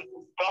Thomas is at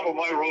the top of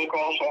my roll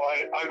call, so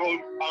I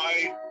vote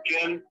aye.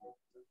 Jen?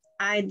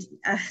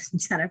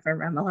 Jennifer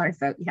Remillard,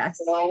 vote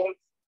yes. Carolyn?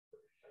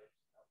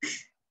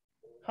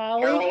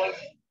 Holly? Carolyn?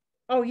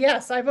 Oh,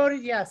 yes, I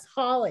voted yes.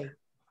 Holly?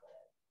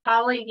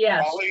 Holly,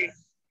 yes.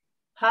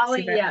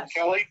 Holly, yes.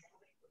 Kelly?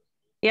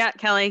 Yeah,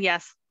 Kelly,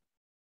 yes.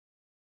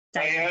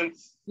 Diane?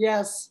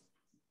 Yes.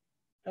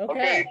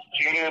 Okay.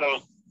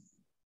 Unanimous.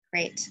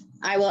 Great.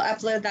 I will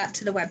upload that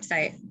to the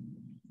website.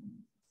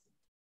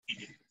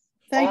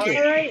 Thank you.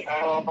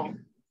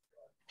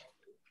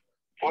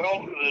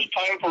 Well, it's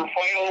time for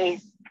final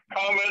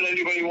comment.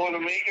 Anybody want to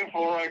make it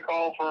before I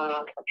call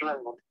for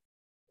adjournment?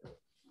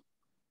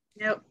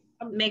 Nope.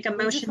 Make a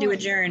motion to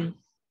adjourn.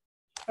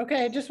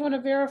 Okay, I just want to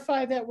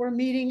verify that we're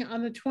meeting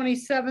on the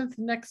 27th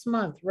next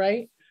month,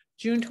 right?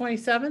 June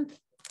 27th?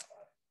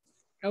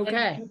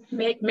 Okay.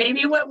 And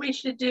maybe what we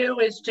should do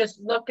is just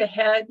look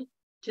ahead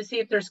to see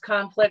if there's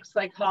conflicts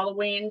like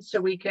Halloween, so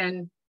we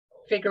can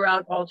figure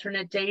out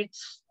alternate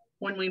dates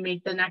when we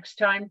meet the next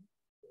time.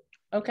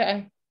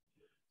 Okay.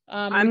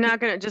 I'm not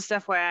gonna, just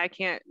FYI, I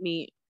can't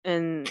meet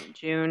in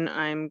June.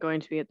 I'm going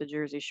to be at the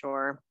Jersey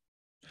Shore.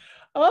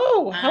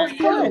 Oh, how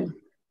fun.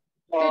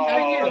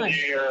 Oh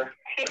dear.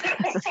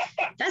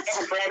 That's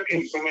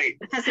for me.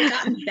 Has it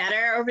gotten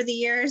better over the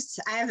years?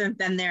 I haven't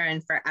been there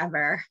in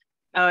forever.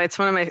 Oh, it's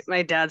one of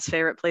my dad's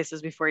favorite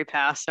places before he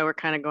passed. So we're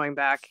kind of going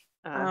back.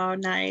 Oh,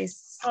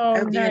 nice. Oh, I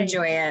hope you nice.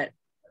 enjoy it.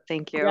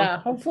 Thank you. Yeah,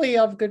 hopefully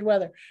you'll have good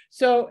weather.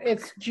 So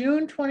it's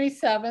June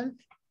 27th.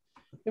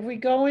 If we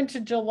go into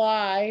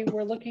July,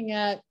 we're looking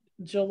at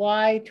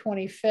July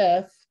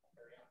 25th.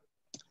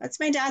 That's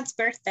my dad's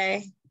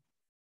birthday.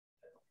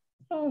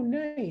 Oh,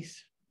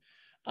 nice.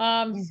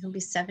 He'll be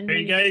 70. Are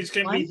you guys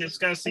going to be 71?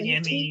 discussing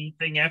 72?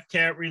 anything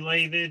FCAT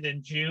related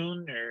in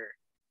June, or?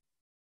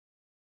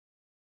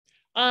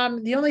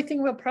 The only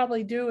thing we'll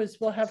probably do is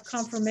we'll have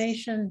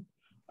confirmation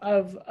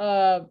of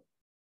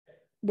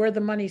where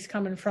the money's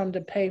coming from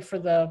to pay for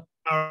the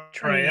All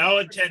training. right, I'll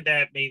attend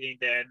that meeting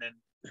then, and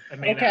I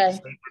may Okay. not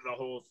stay for the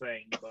whole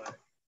thing, but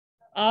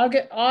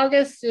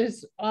August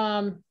is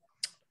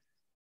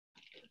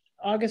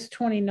August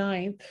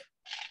 29th.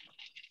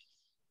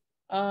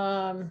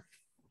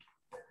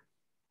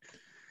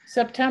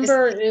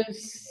 September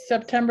is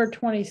September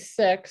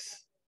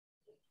 26th.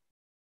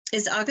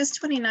 Is August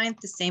 29th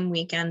the same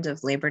weekend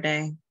of Labor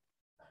Day?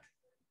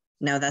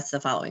 No, that's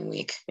the following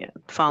week. Yeah,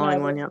 following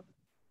No, one, yep.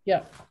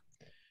 Yep.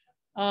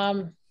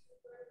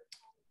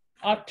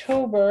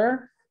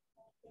 October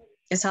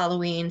It's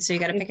Halloween, so you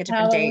got to pick a is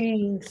different date.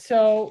 Halloween.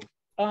 So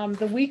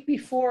the week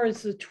before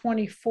is the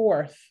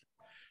 24th.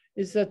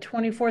 Is the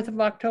 24th of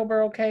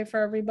October okay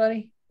for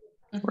everybody?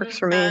 Works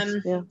for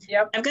me.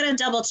 Yeah. I'm gonna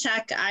double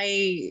check.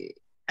 I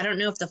don't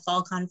know if the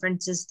fall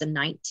conference is the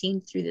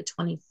 19th through the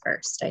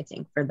 21st, I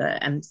think, for the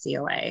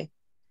MCOA.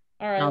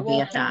 All right. I'll be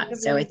well, at that.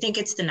 So I think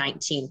it's the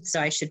 19th, so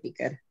I should be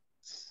good.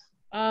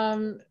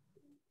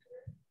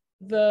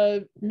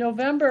 The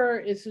November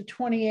is the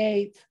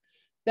 28th.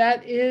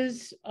 That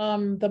is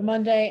the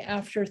Monday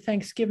after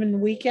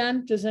Thanksgiving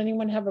weekend. Does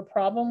anyone have a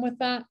problem with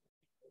that?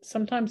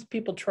 Sometimes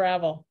people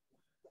travel.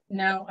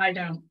 No, I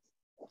don't.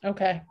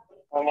 Okay.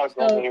 I'm not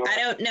going So- anywhere. I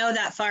don't know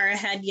that far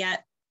ahead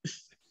yet.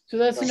 So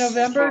that's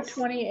November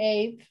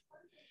 28th.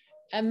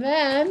 And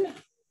then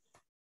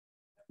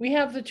we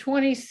have the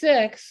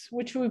 26th,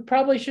 which we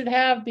probably should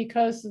have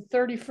because the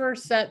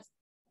 31st, that,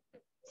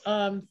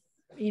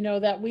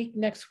 that week,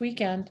 next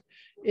weekend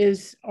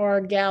is our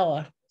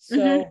gala.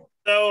 So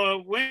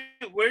so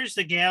where's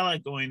the gala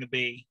going to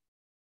be?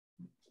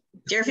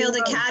 Deerfield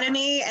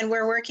Academy, and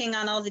we're working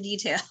on all the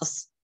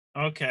details.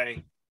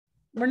 Okay.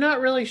 we're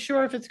not really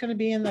sure if it's going to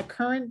be in the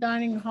current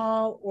dining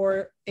hall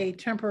or a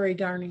temporary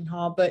dining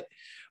hall, but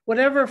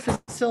whatever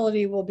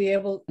facility will be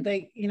able,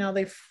 they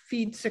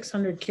feed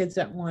 600 kids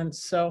at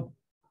once. So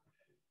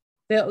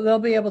they'll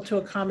be able to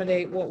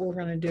accommodate what we're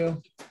going to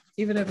do.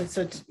 Even if it's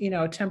a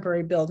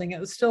temporary building,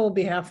 it still will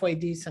be halfway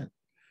decent.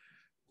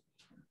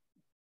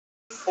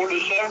 For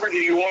December, do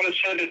you want to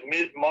set it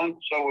mid-month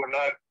so we're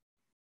not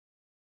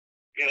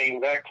getting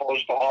that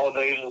close to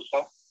holidays and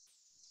stuff?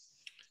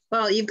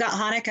 Well, you've got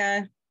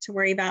Hanukkah to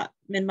worry about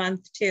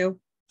mid-month too.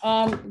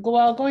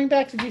 Well, going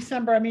back to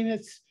December, I mean,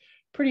 it's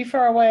pretty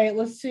far away.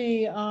 Let's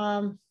see.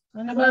 How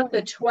about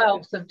the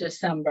 12th of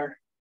December?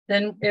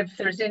 Then if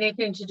there's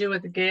anything to do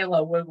with the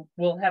gala,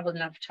 we'll have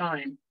enough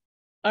time.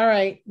 All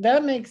right,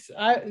 that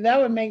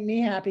would make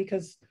me happy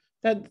because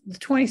the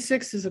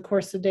 26th is, of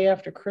course, the day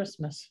after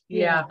Christmas.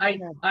 Yeah,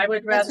 I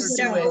would rather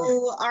do it.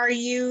 So are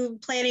you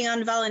planning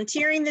on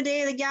volunteering the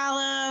day of the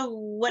gala?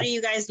 What do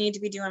you guys need to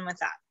be doing with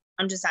that?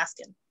 I'm just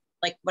asking.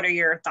 Like, what are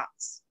your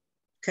thoughts?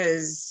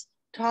 Because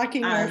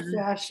talking old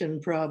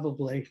fashioned,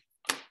 probably.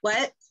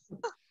 What?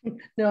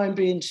 No, I'm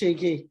being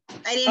cheeky.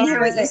 I didn't hear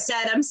what you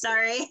said. I'm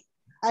sorry.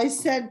 I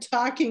said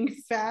talking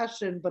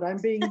fashion, but I'm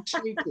being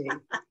cheeky.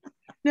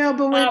 No,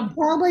 but we're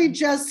probably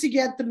just to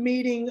get the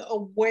meeting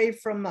away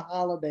from the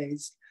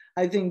holidays.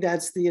 I think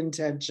that's the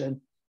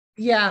intention.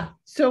 Yeah,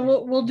 so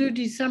we'll do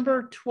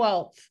December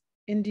 12th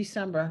in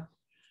December.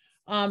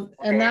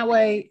 And that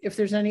way, if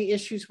there's any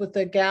issues with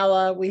the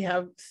gala, we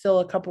have still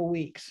a couple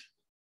weeks.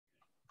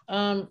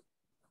 I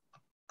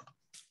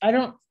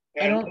don't,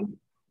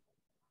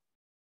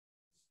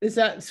 is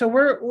that, so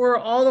we're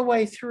all the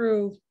way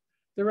through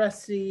the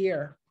rest of the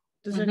year.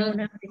 Does anyone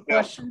have any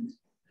questions?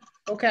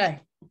 Okay.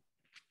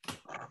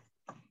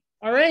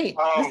 All right,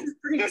 this is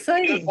pretty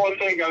exciting. Just one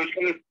thing I was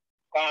going to,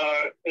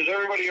 is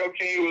everybody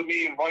okay with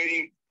me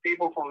inviting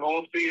people from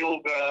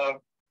Northfield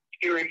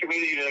steering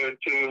committee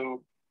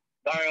to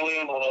dial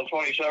in on the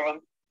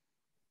 27th?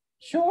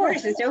 Sure. Of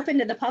course, it's open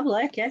to the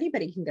public.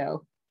 Anybody can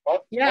go.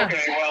 Oh, yeah.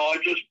 Okay, well,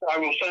 I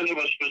will send them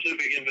a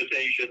specific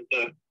invitation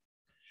to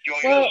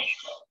join us.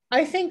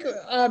 I think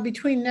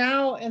between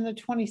now and the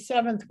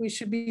 27th, we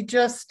should be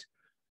just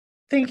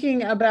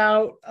thinking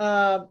about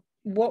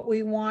what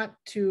we want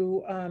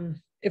to,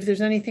 if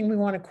there's anything we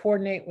want to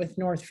coordinate with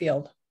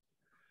Northfield.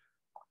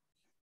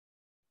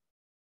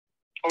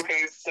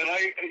 Okay, then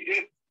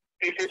if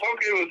it's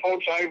okay with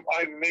folks,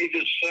 I may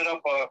just set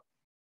up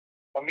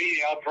a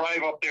meeting. I'll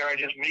drive up there and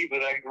just meet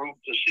with that group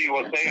to see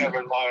what they have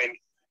in mind.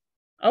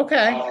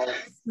 Okay,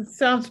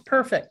 sounds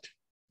perfect.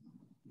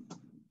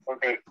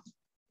 Okay.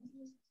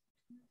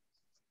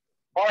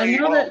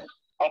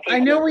 I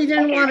know we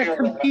didn't want to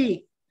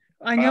compete.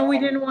 I know we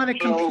didn't want to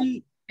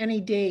compete any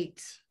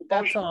dates.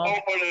 That's all.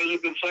 Open, has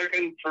it been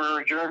second for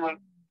adjournment?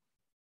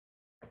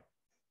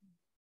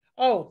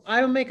 Oh,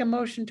 I will make a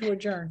motion to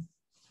adjourn.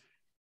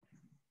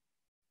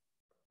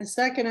 I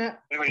second it.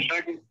 Anyway,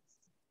 second.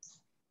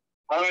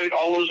 All right,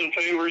 all those in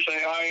favor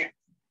say aye.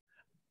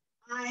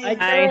 Hi,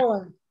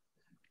 Carolyn.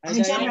 Hi,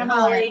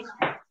 Jennifer.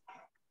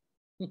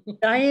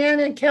 Diane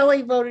and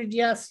Kelly voted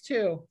yes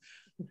too.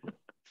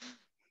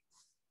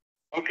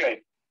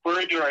 Okay, we're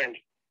adjourned.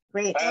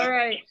 Great. All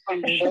right.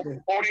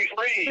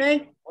 43.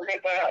 Thank Look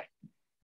at that.